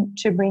time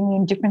to bring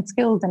in different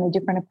skills and a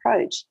different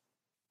approach.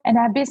 And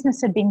our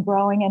business had been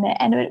growing,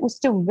 and it was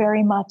still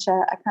very much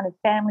a kind of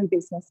family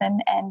business,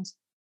 and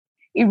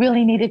it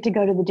really needed to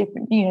go to the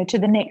different, to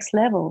the next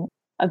level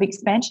of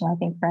expansion, I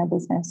think, for our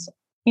business.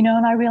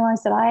 And I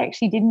realized that I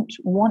actually didn't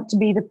want to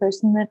be the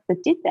person that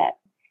did that.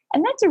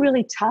 And that's a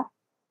really tough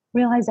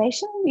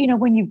realization,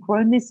 when you've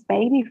grown this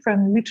baby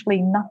from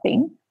literally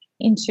nothing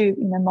into,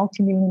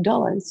 multi-million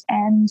dollars.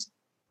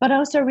 But I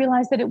also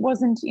realized that it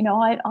wasn't,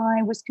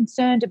 I was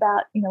concerned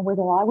about,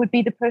 whether I would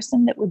be the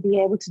person that would be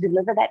able to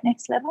deliver that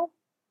next level.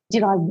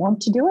 Did I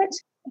want to do it?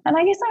 And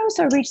I guess I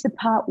also reached the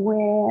part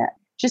where,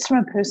 just from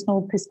a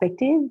personal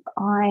perspective,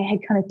 I had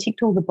kind of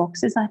ticked all the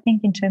boxes, I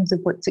think, in terms of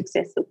what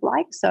success looked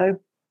like. So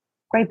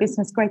great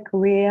business, great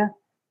career,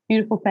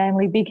 beautiful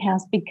family, big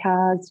house, big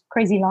cars,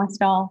 crazy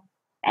lifestyle.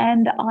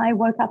 And I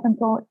woke up and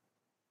thought,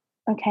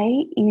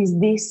 okay, is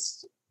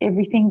this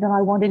everything that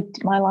I wanted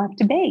my life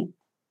to be?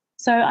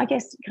 So I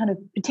guess kind of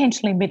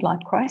potentially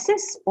midlife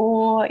crisis,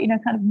 or,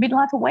 kind of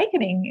midlife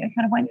awakening. I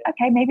kind of went,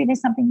 okay, maybe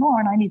there's something more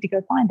and I need to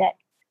go find that.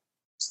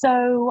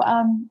 So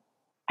I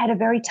had a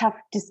very tough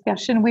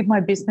discussion with my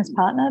business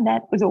partner.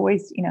 That was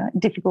always, a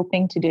difficult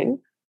thing to do.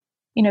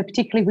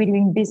 Particularly we'd been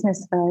in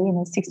business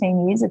for,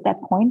 16 years at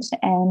that point,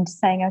 and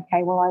saying,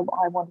 okay, well,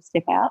 I want to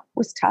step out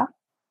was tough.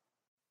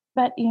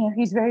 But,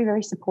 he's very,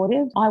 very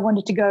supportive. I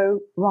wanted to go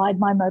ride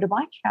my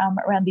motorbike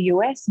around the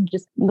US and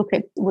just look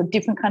at what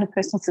different kind of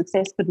personal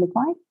success could look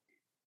like.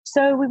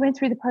 So we went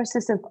through the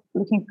process of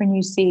looking for a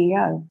new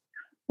CEO,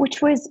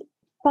 which was,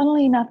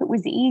 funnily enough, it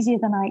was easier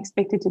than I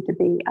expected it to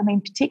be. I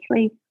mean,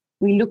 particularly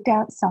we looked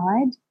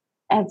outside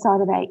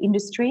of our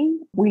industry.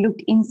 We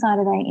looked inside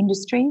of our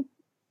industry.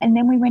 And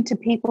then we went to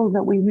people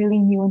that we really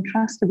knew and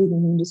trusted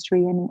within the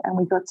industry, and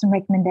we got some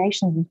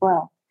recommendations as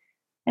well.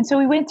 And so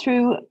we went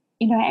through,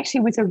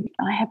 actually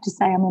I have to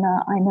say, I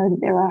know that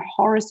there are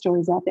horror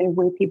stories out there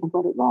where people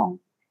got it wrong.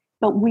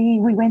 But we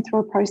went through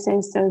a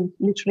process of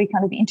literally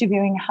kind of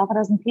interviewing half a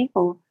dozen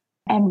people,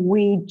 and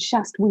we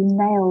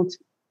nailed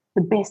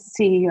the best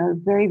CEO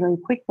very, very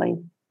quickly.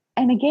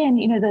 And again,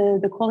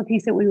 the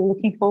qualities that we were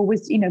looking for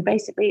was,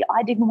 basically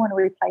I didn't want to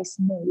replace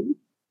me,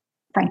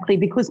 frankly,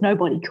 because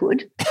nobody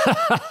could.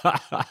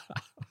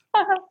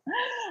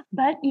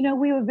 But,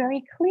 we were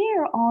very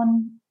clear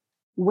on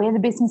where the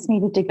business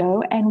needed to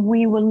go, and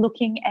we were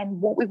looking at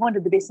what we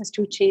wanted the business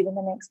to achieve in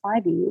the next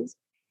 5 years.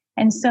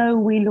 And so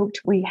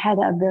we had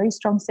a very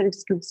strong set of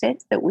skill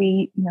sets that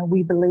we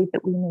believed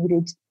that we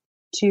needed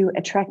to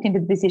attract into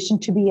the position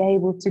to be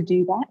able to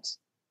do that.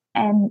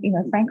 And,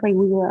 frankly,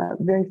 we were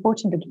very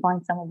fortunate to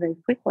find someone very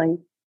quickly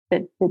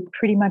that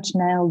pretty much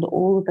nailed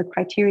all of the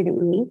criteria that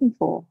we were looking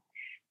for.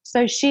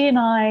 So she and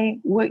I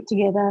worked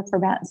together for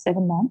about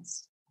 7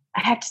 months.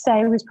 I have to say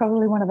it was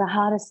probably one of the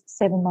hardest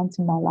 7 months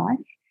in my life,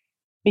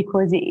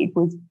 because it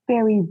was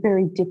very,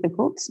 very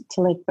difficult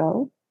to let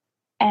go.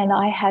 And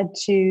I had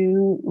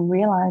to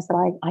realize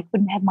that I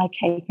couldn't have my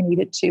cake and eat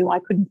it too. I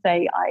couldn't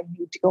say I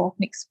need to go off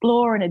and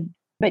explore,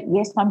 but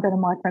yes, I'm going to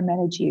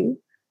micromanage you.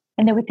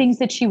 And there were things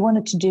that she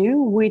wanted to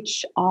do,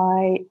 which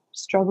I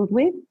struggled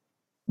with.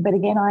 But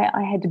again,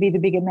 I had to be the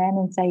bigger man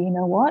and say, you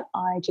know what,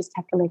 I just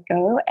have to let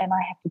go and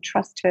I have to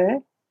trust her.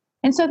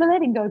 And so the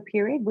letting go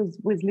period was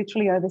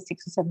literally over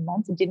 6 or 7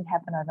 months. It didn't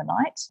happen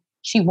overnight.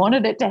 She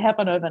wanted it to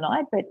happen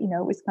overnight, but,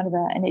 it was kind of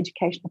an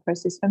educational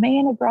process for me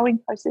and a growing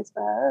process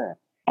for her.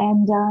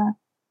 And,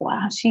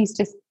 wow, she's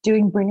just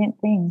doing brilliant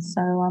things.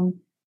 So,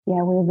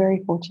 yeah, we were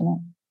very fortunate.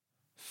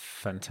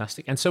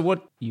 Fantastic. And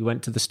so you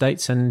went to the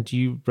States and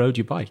you rode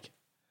your bike?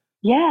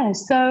 Yeah.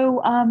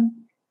 So,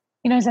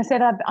 as I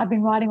said, I've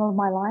been riding all of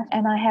my life,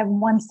 and I have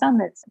one son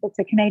that's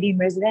a Canadian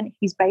resident.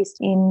 He's based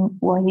in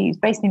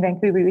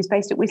Vancouver. He was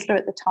based at Whistler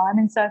at the time.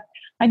 And so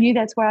I knew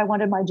that's where I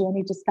wanted my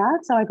journey to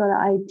start. So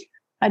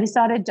I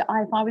decided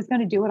if I was going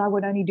to do it, I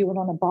would only do it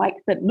on a bike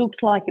that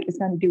looked like it was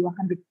going to do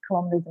 100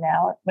 kilometers an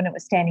hour when it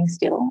was standing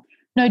still.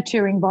 No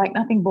touring bike,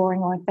 nothing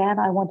boring like that.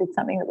 I wanted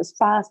something that was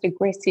fast,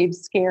 aggressive,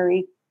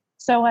 scary.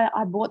 So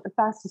I bought the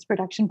fastest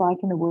production bike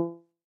in the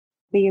world,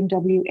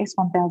 BMW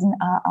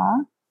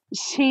S1000RR.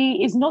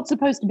 She is not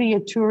supposed to be a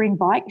touring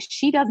bike.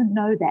 She doesn't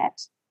know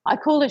that. I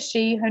call her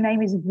she. Her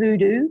name is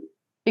Voodoo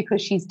because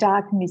she's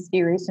dark and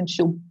mysterious, and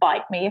she'll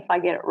bite me if I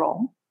get it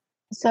wrong.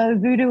 So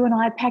Voodoo and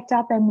I packed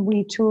up and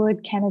we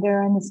toured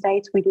Canada and the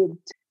States. We did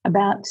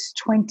about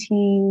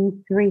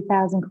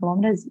 23,000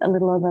 kilometres, a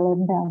little over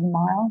 11,000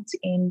 miles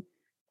in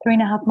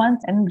 3.5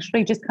 months, and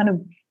literally just kind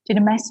of did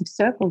a massive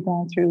circle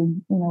down through,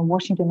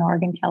 Washington,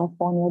 Oregon,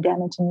 California,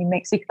 down into New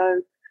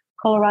Mexico,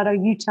 Colorado,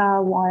 Utah,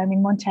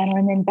 Wyoming, Montana,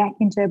 and then back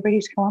into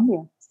British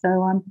Columbia.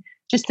 So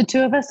just the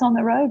two of us on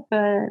the road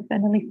for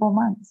nearly 4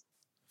 months.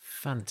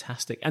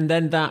 Fantastic. And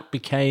then that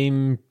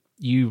became,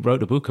 you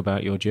wrote a book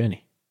about your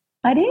journey.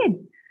 I did.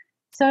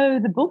 So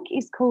the book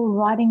is called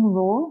Riding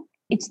Raw.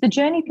 It's the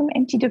journey from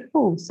empty to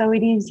full. So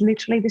it is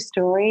literally the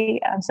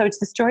story. So it's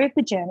the story of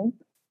the journey,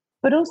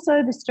 but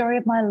also the story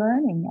of my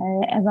learning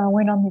as I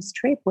went on this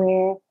trip,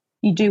 where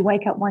you do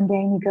wake up one day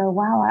and you go,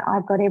 wow,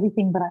 I've got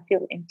everything, but I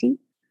feel empty.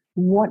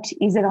 What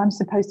is it I'm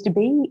supposed to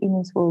be in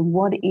this world?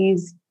 What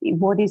is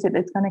it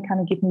that's going to kind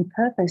of give me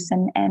purpose?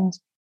 And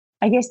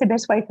I guess the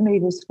best way for me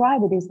to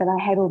describe it is that I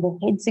had all the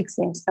head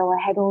success. So I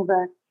had all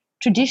the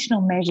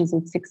traditional measures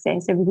of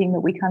success, everything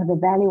that we kind of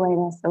evaluate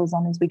ourselves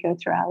on as we go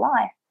through our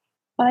life.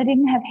 But I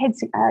didn't have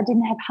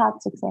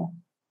heart success.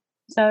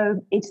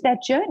 So it's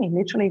that journey,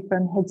 literally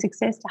from head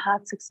success to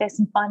heart success,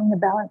 and finding the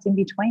balance in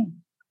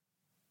between.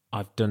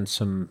 I've done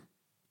some,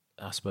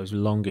 I suppose,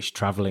 longish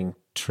traveling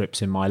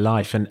trips in my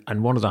life,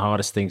 and one of the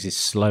hardest things is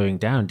slowing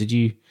down.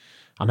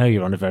 I know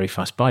you're on a very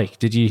fast bike,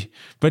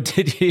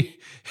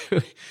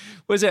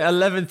 was it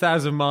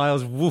 11,000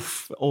 miles,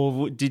 woof,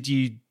 or did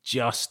you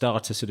just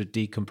start to sort of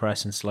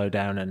decompress and slow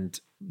down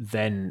and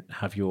then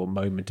have your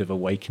moment of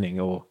awakening?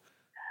 Or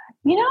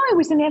it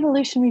was an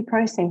evolutionary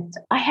process.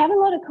 I have a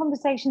lot of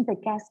conversations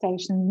at gas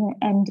stations,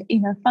 and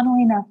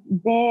funnily enough,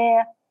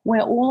 there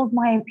where all of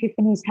my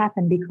epiphanies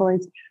happen,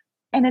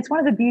 and it's one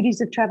of the beauties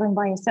of traveling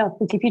by yourself,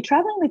 because if you're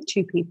traveling with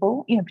two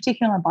people,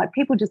 particularly on a bike,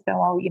 people just go,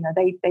 oh,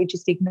 they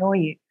just ignore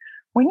you.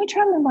 When you're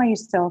traveling by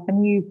yourself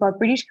and you've got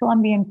British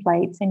Columbian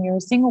plates and you're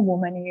a single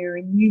woman and you're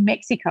in New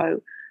Mexico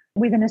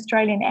with an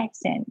Australian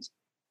accent,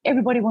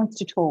 everybody wants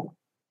to talk.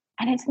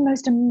 And it's the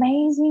most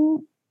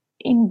amazing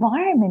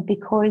environment,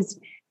 because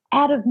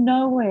out of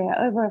nowhere,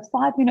 over a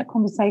 5-minute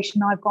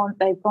conversation,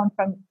 they've gone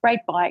from great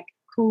bike,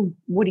 cool,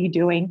 what are you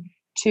doing?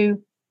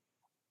 to,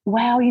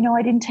 wow,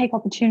 I didn't take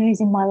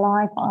opportunities in my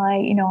life.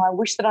 I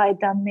wish that I had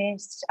done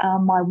this.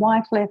 My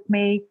wife left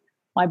me.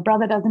 My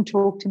brother doesn't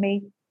talk to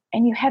me.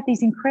 And you have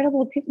these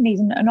incredible epiphanies.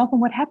 And often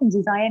what happens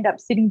is I end up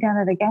sitting down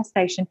at a gas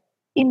station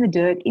in the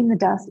dirt, in the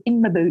dust,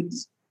 in my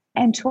boots,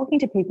 and talking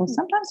to people,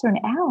 sometimes for an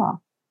hour,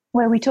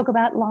 where we talk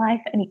about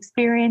life and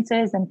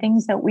experiences and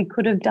things that we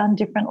could have done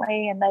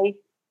differently. And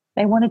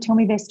they want to tell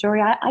me their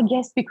story. I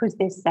guess because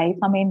they're safe.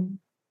 I mean,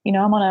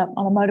 I'm on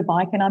a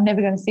motorbike and I'm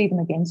never going to see them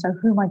again. So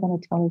who am I going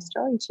to tell their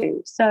story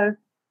to? So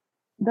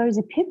those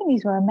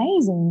epiphanies were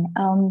amazing.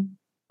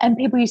 And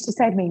people used to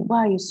say to me,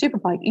 wow, you're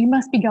superbike. You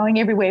must be going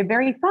everywhere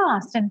very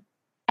fast.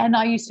 And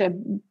I used to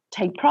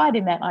take pride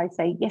in that. I'd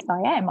say, yes, I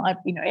am.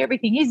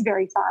 Everything is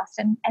very fast.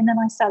 And then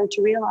I started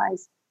to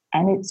realize,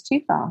 and it's too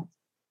fast.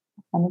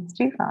 And it's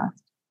too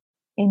fast.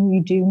 And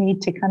you do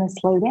need to kind of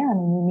slow down,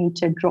 and you need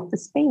to drop the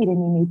speed, and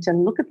you need to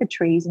look at the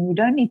trees, and you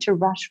don't need to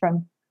rush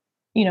from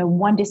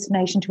one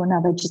destination to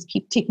another, just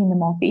keep ticking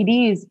them off. It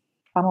is,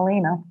 funnily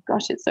enough,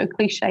 gosh, it's so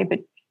cliche, but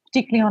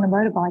particularly on a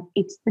motorbike,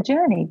 it's the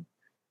journey.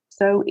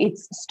 So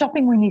it's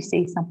stopping when you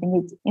see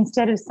something. It's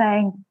instead of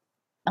saying,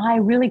 I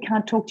really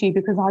can't talk to you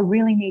because I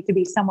really need to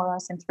be somewhere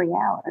else in 3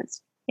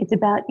 hours. It's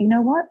about, you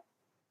know what?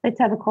 Let's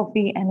have a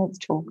coffee and let's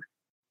talk.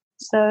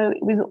 So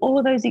with all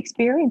of those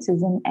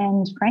experiences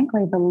and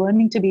frankly, the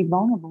learning to be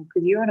vulnerable,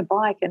 because you're on a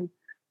bike and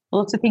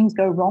lots of things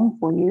go wrong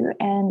for you,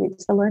 and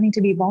it's the learning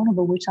to be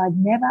vulnerable, which I'd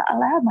never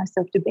allowed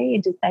myself to be,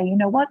 and to say, you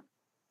know what?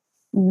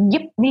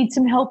 Yep, need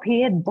some help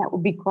here. That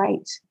would be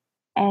great.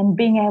 And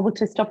being able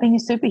to stop being a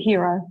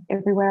superhero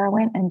everywhere I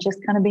went and just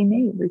kind of be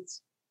me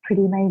was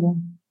pretty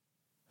amazing.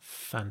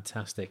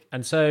 Fantastic.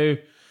 And so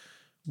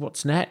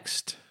what's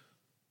next?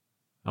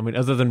 I mean,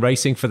 other than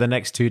racing for the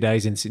next 2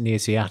 days near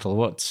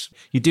Seattle,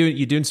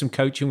 you're doing some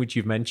coaching, which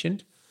you've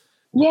mentioned?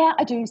 Yeah,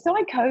 I do. So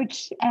I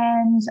coach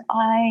and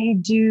I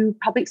do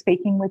public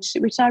speaking,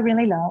 which I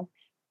really love.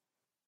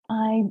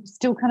 I'm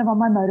still kind of on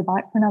my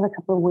motorbike for another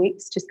couple of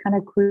weeks, just kind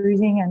of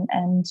cruising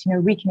and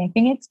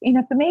reconnecting. It's,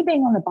 for me,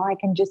 being on the bike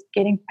and just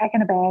packing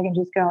a bag and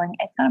just going,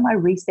 it's kind of my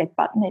reset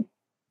button. It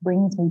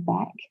brings me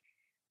back.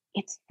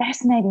 It's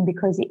fascinating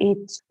because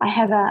I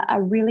have a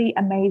really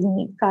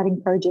amazing,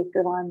 exciting project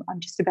that I'm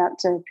just about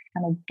to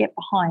kind of get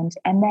behind.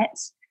 And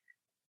that's,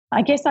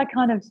 I guess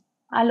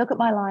I look at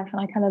my life and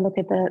I kind of look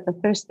at the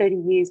first 30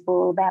 years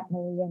were all about me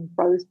and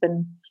growth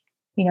and,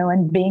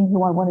 and being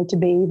who I wanted to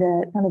be.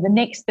 The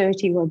next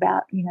 30 were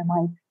about,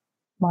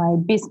 my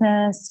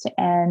business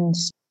and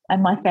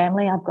my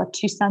family. I've got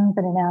 2 sons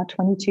that are now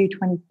 22,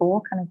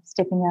 24, kind of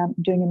stepping out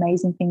and doing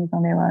amazing things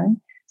on their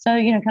own. So,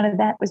 kind of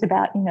that was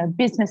about,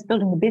 business,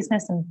 building the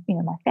business and,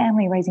 my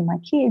family, raising my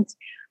kids.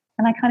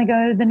 And I kind of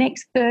go, the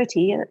next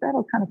 30,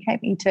 that'll kind of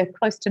take me to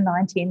close to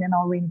 90 and then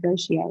I'll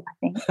renegotiate, I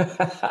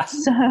think.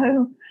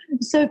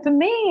 So for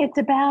me, it's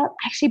about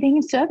actually being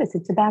of service.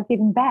 It's about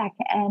giving back.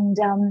 And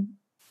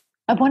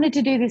I've wanted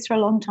to do this for a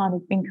long time.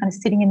 It's been kind of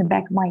sitting in the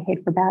back of my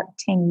head for about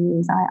 10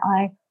 years.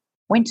 I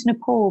went to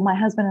Nepal. My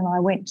husband and I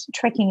went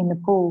trekking in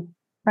Nepal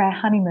for our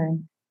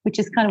honeymoon, which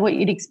is kind of what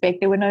you'd expect.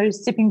 There were no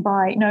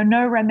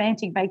no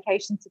romantic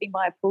vacation sitting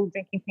by a pool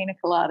drinking pina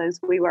coladas.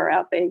 We were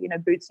out there,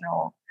 boots and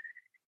all.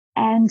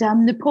 And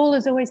Nepal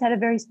has always had a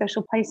very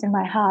special place in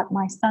my heart.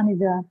 My son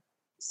is a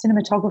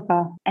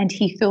cinematographer and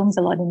he films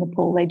a lot in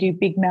Nepal. They do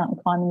big mountain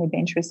climbing,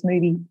 adventurous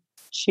movie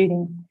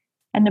shooting.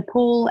 And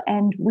Nepal,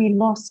 and we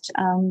lost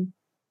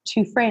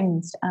 2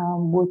 friends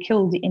were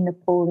killed in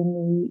Nepal in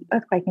the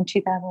earthquake in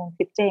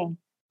 2015.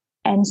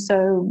 And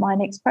so my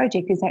next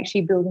project is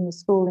actually building a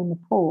school in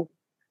Nepal,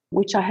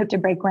 which I hope to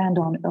break ground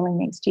on early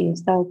next year.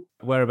 So,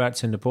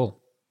 whereabouts in Nepal?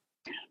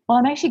 Well,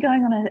 I'm actually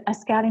going on a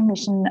scouting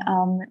mission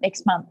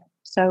next month,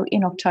 so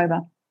in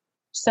October.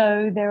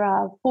 So there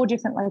are 4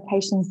 different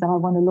locations that I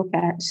want to look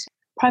at.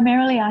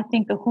 Primarily, I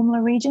think the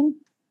Humla region,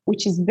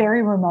 which is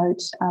very remote.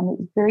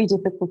 It's very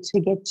difficult to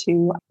get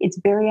to. It's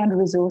very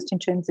under-resourced in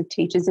terms of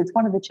teachers. It's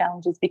one of the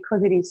challenges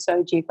because it is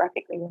so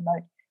geographically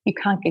remote. You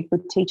can't get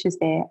good teachers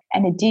there.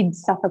 And it did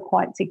suffer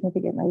quite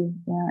significantly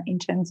in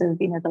terms of,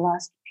 the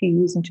last few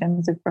years in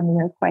terms of from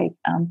the earthquake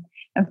and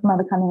from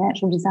other kind of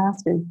natural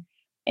disasters.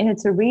 And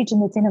it's a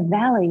region that's in a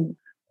valley,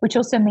 which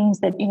also means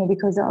that,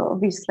 because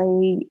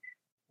obviously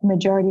the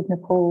majority of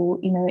Nepal,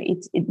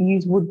 it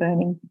used wood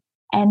burning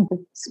and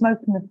the smoke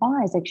from the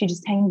fires actually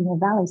just hangs in the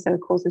valley. So it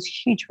causes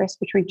huge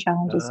respiratory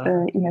challenges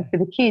for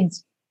the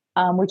kids,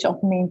 which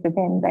often means that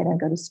then they don't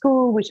go to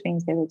school, which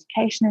means their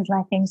education is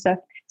lacking.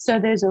 So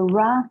there's a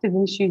raft of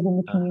issues in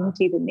the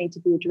community that need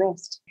to be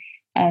addressed.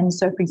 And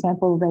so, for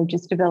example, they've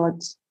just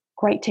developed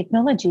great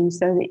technology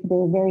so that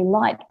they're very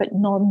light but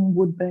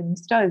non-wood burning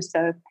stoves.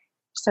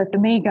 So for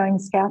me, going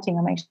scouting,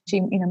 I'm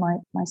actually,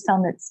 my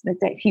son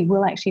he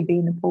will actually be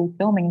in Nepal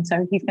filming, and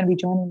so he's going to be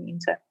joining me.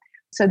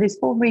 So there's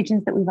 4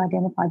 regions that we've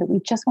identified that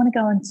we just want to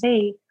go and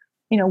see,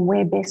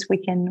 where best we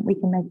can make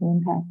an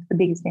impact, the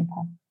biggest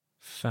impact.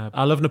 Fab.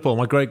 I love Nepal.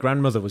 My great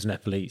grandmother was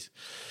Nepalese.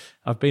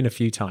 I've been a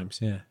few times.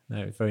 Yeah,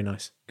 no, very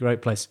nice,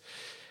 great place.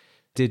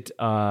 Did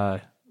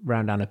round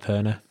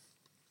Annapurna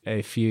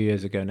a few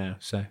years ago now.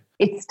 So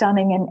it's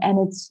stunning,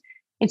 and it's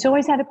it's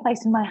always had a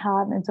place in my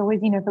heart. And it's always,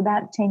 for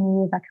about 10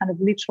 years, I kind of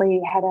literally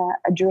had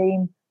a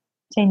dream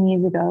 10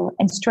 years ago.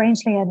 And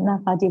strangely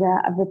enough, I did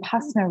a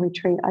Vipassana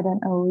retreat. I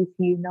don't know if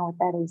you know what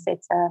that is.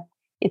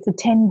 It's a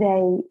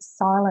 10-day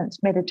silent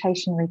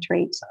meditation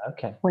retreat.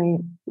 Okay. Where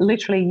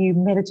literally you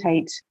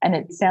meditate, and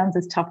it sounds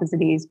as tough as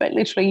it is, but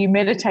literally you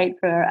meditate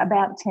for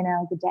about 10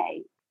 hours a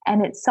day.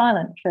 And it's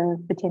silent for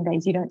 10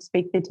 days. You don't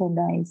speak for 10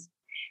 days.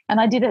 And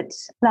I did it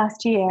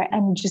last year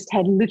and just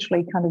had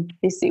literally kind of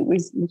this, it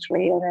was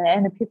literally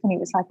an epiphany. It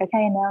was like,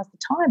 okay, now's the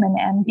time.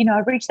 And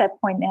I've reached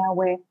that point now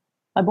where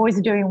my boys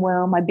are doing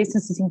well. My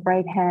business is in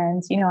great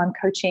hands. I'm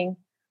coaching.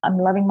 I'm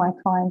loving my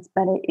clients,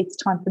 but it's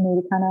time for me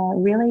to kind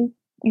of really,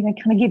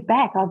 kind of give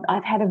back.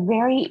 I've had a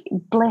very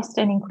blessed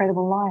and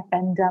incredible life.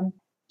 And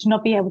to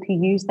not be able to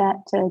use that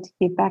to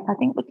give back, I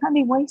think we can't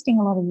be wasting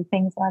a lot of the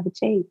things that I've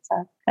achieved.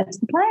 So that's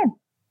the plan.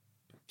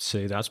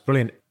 Sue, that's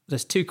brilliant.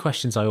 There's two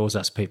questions I always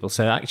ask people.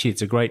 So actually,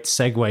 it's a great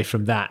segue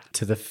from that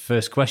to the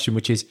first question,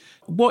 which is,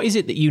 what is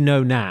it that you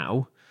know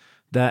now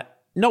that,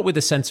 not with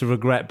a sense of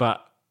regret,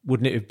 but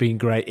wouldn't it have been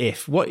great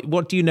if?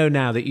 What do you know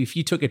now that if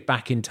you took it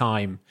back in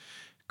time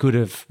could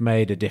have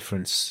made a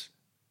difference?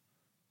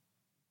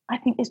 I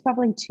think there's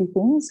probably two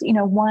things.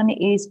 One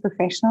is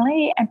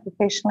professionally, and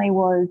professionally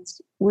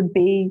would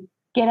be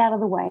get out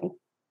of the way,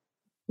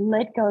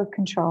 let go of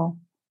control.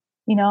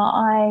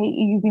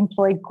 You've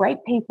employed great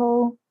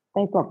people.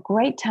 They've got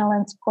great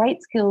talents,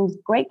 great skills,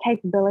 great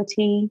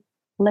capability.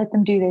 Let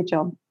them do their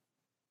job.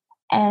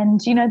 And,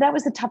 that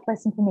was a tough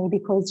lesson for me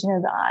because,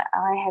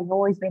 I have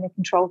always been a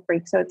control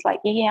freak. So it's like,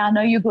 yeah, I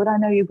know you're good,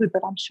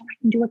 but I'm sure I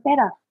can do it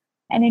better.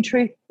 And in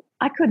truth,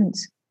 I couldn't.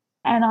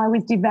 And I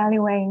was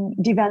devaluing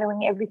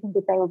everything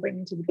that they were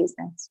bringing to the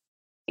business.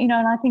 And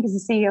I think as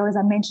a CEO, as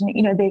I mentioned,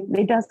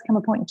 there does come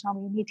a point in time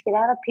where you need to get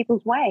out of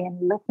people's way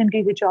and let them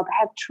do the job.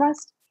 Have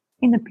trust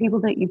in the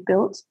people that you've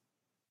built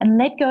and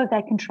let go of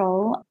that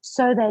control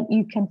so that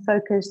you can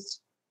focus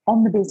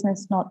on the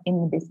business, not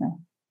in the business.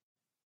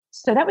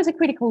 So that was a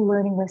critical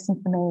learning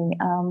lesson for me,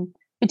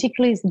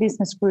 particularly as the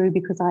business grew,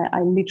 because I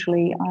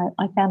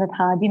found it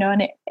hard,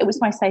 and it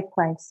was my safe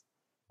place.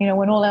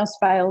 When all else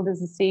failed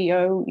as a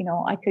CEO,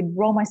 I could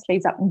roll my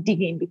sleeves up and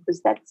dig in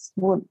because that's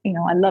what,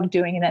 I love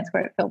doing, and that's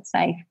where it felt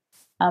safe.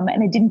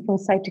 And it didn't feel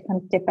safe to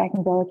kind of step back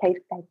and go, okay,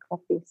 thank God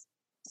this.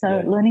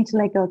 So learning to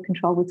let go of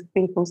control was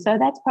critical. So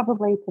that's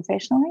probably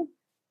professionally.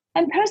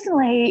 And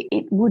personally,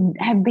 it would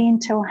have been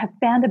to have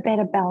found a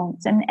better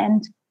balance.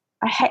 And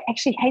I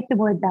actually hate the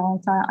word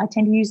balance. I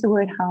tend to use the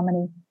word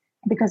harmony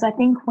because I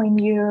think when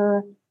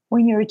you're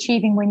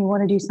achieving, when you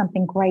want to do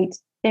something great,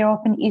 there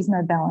often is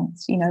no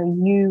balance.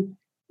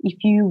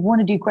 If you want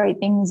to do great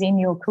things in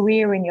your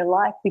career, in your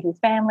life, with your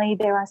family,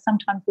 there are some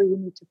times where you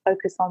need to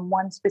focus on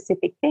one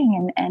specific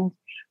thing.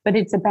 But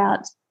it's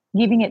about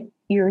giving it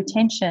your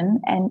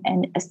attention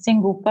and a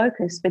single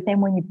focus. But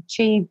then when you've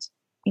achieved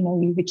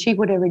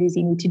whatever it is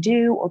you need to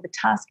do, or the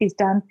task is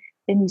done,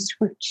 then you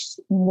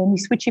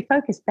switch your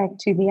focus back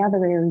to the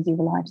other areas of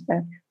your life.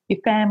 So your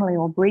family,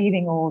 or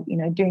breathing, or,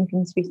 doing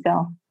things for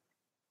yourself.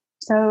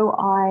 So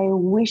I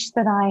wish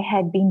that I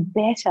had been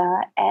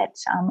better at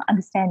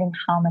understanding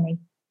harmony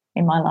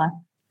in my life.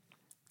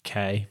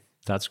 Okay,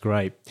 that's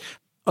great.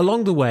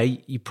 Along the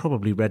way, you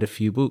probably read a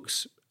few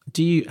books.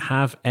 Do you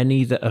have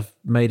any that have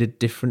made a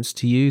difference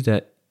to you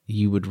that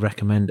you would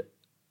recommend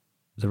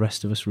the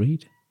rest of us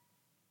read?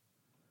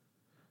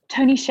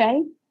 Tony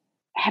Hsieh,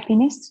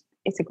 Happiness.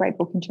 It's a great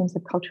book in terms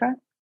of culture.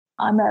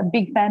 I'm a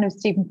big fan of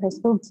Stephen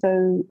Pressfield,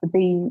 so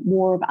The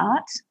War of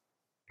Art,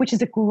 which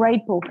is a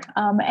great book.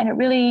 And it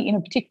really,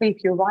 particularly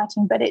if you're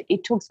writing, but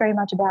it talks very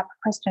much about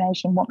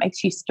procrastination, what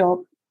makes you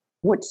stop,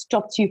 what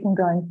stops you from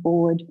going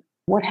forward,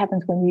 what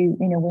happens when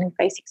when you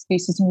face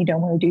excuses and you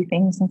don't want to do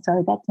things. And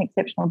so that's an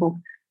exceptional book.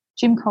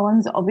 Jim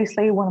Collins,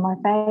 obviously one of my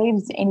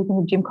faves, anything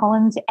with Jim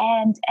Collins.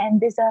 And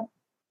there's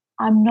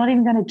I'm not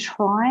even going to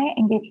try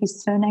and get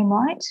his surname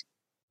right,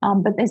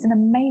 but there's an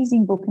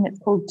amazing book and it's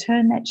called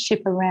Turn That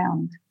Ship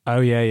Around.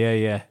 Oh,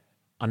 yeah.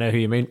 I know who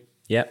you mean.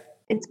 Yep.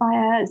 It's by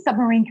a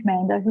submarine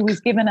commander who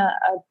was given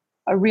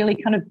a really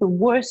kind of the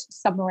worst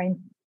submarine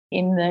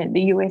in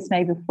the US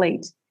Naval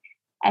Fleet.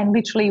 And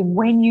literally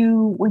when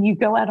you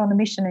go out on a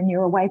mission and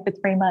you're away for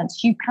 3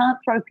 months, you can't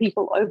throw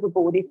people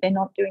overboard if they're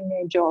not doing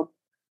their job.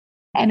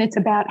 And it's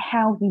about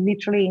how he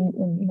literally,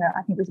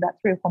 I think it was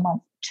about 3 or 4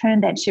 months,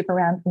 turned that ship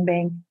around from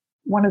being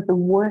one of the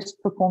worst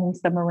performing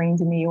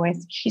submarines in the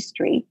US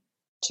history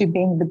to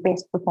being the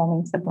best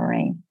performing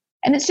submarine.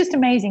 And it's just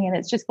amazing, and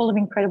it's just full of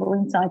incredible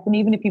insights. And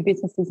even if your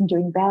business isn't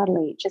doing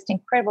badly, just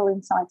incredible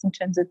insights in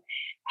terms of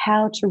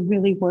how to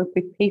really work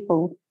with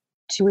people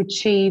to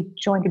achieve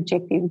joint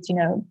objectives,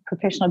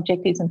 professional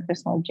objectives and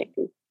personal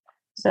objectives.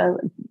 So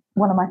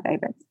one of my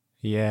favorites.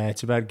 Yeah,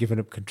 it's about giving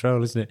up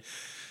control, isn't it?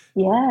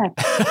 Yeah.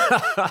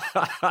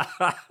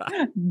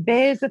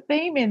 There's a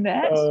theme in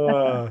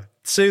that.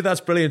 Sue,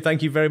 that's brilliant.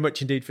 Thank you very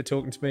much indeed for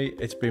talking to me.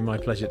 It's been my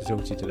pleasure to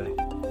talk to you today.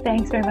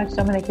 Thanks very much,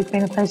 Dominic. It's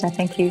been a pleasure.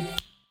 Thank you.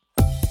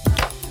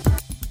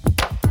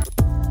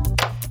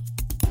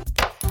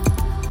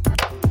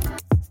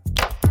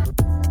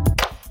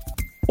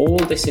 All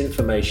this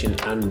information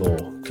and more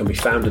can be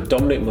found at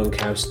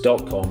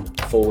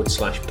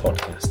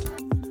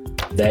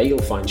dominicmonkhouse.com/podcast. There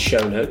you'll find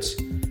show notes,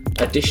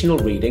 additional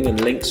reading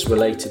and links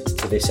related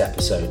to this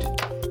episode.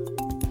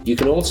 You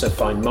can also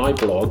find my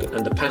blog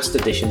and the past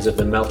editions of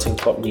the Melting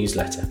Pot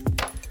newsletter.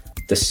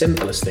 The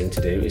simplest thing to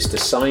do is to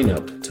sign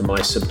up to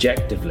my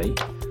subjectively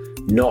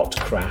not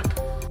crap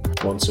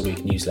once a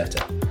week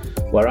newsletter,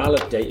 where I'll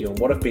update you on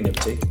what I've been up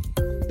to,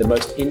 the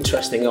most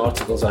interesting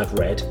articles I've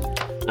read,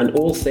 and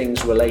all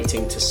things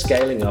relating to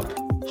scaling up,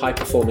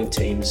 high-performing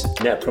teams,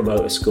 net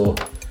promoter score,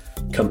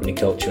 company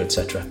culture,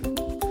 etc.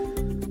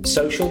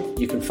 Social,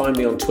 you can find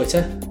me on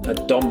Twitter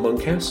at Dom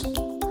Monkhouse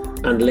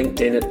and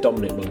LinkedIn at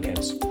Dominic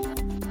Monkhouse.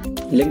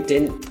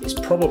 LinkedIn is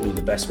probably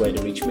the best way to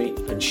reach me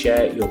and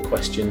share your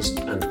questions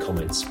and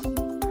comments.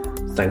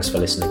 Thanks for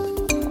listening.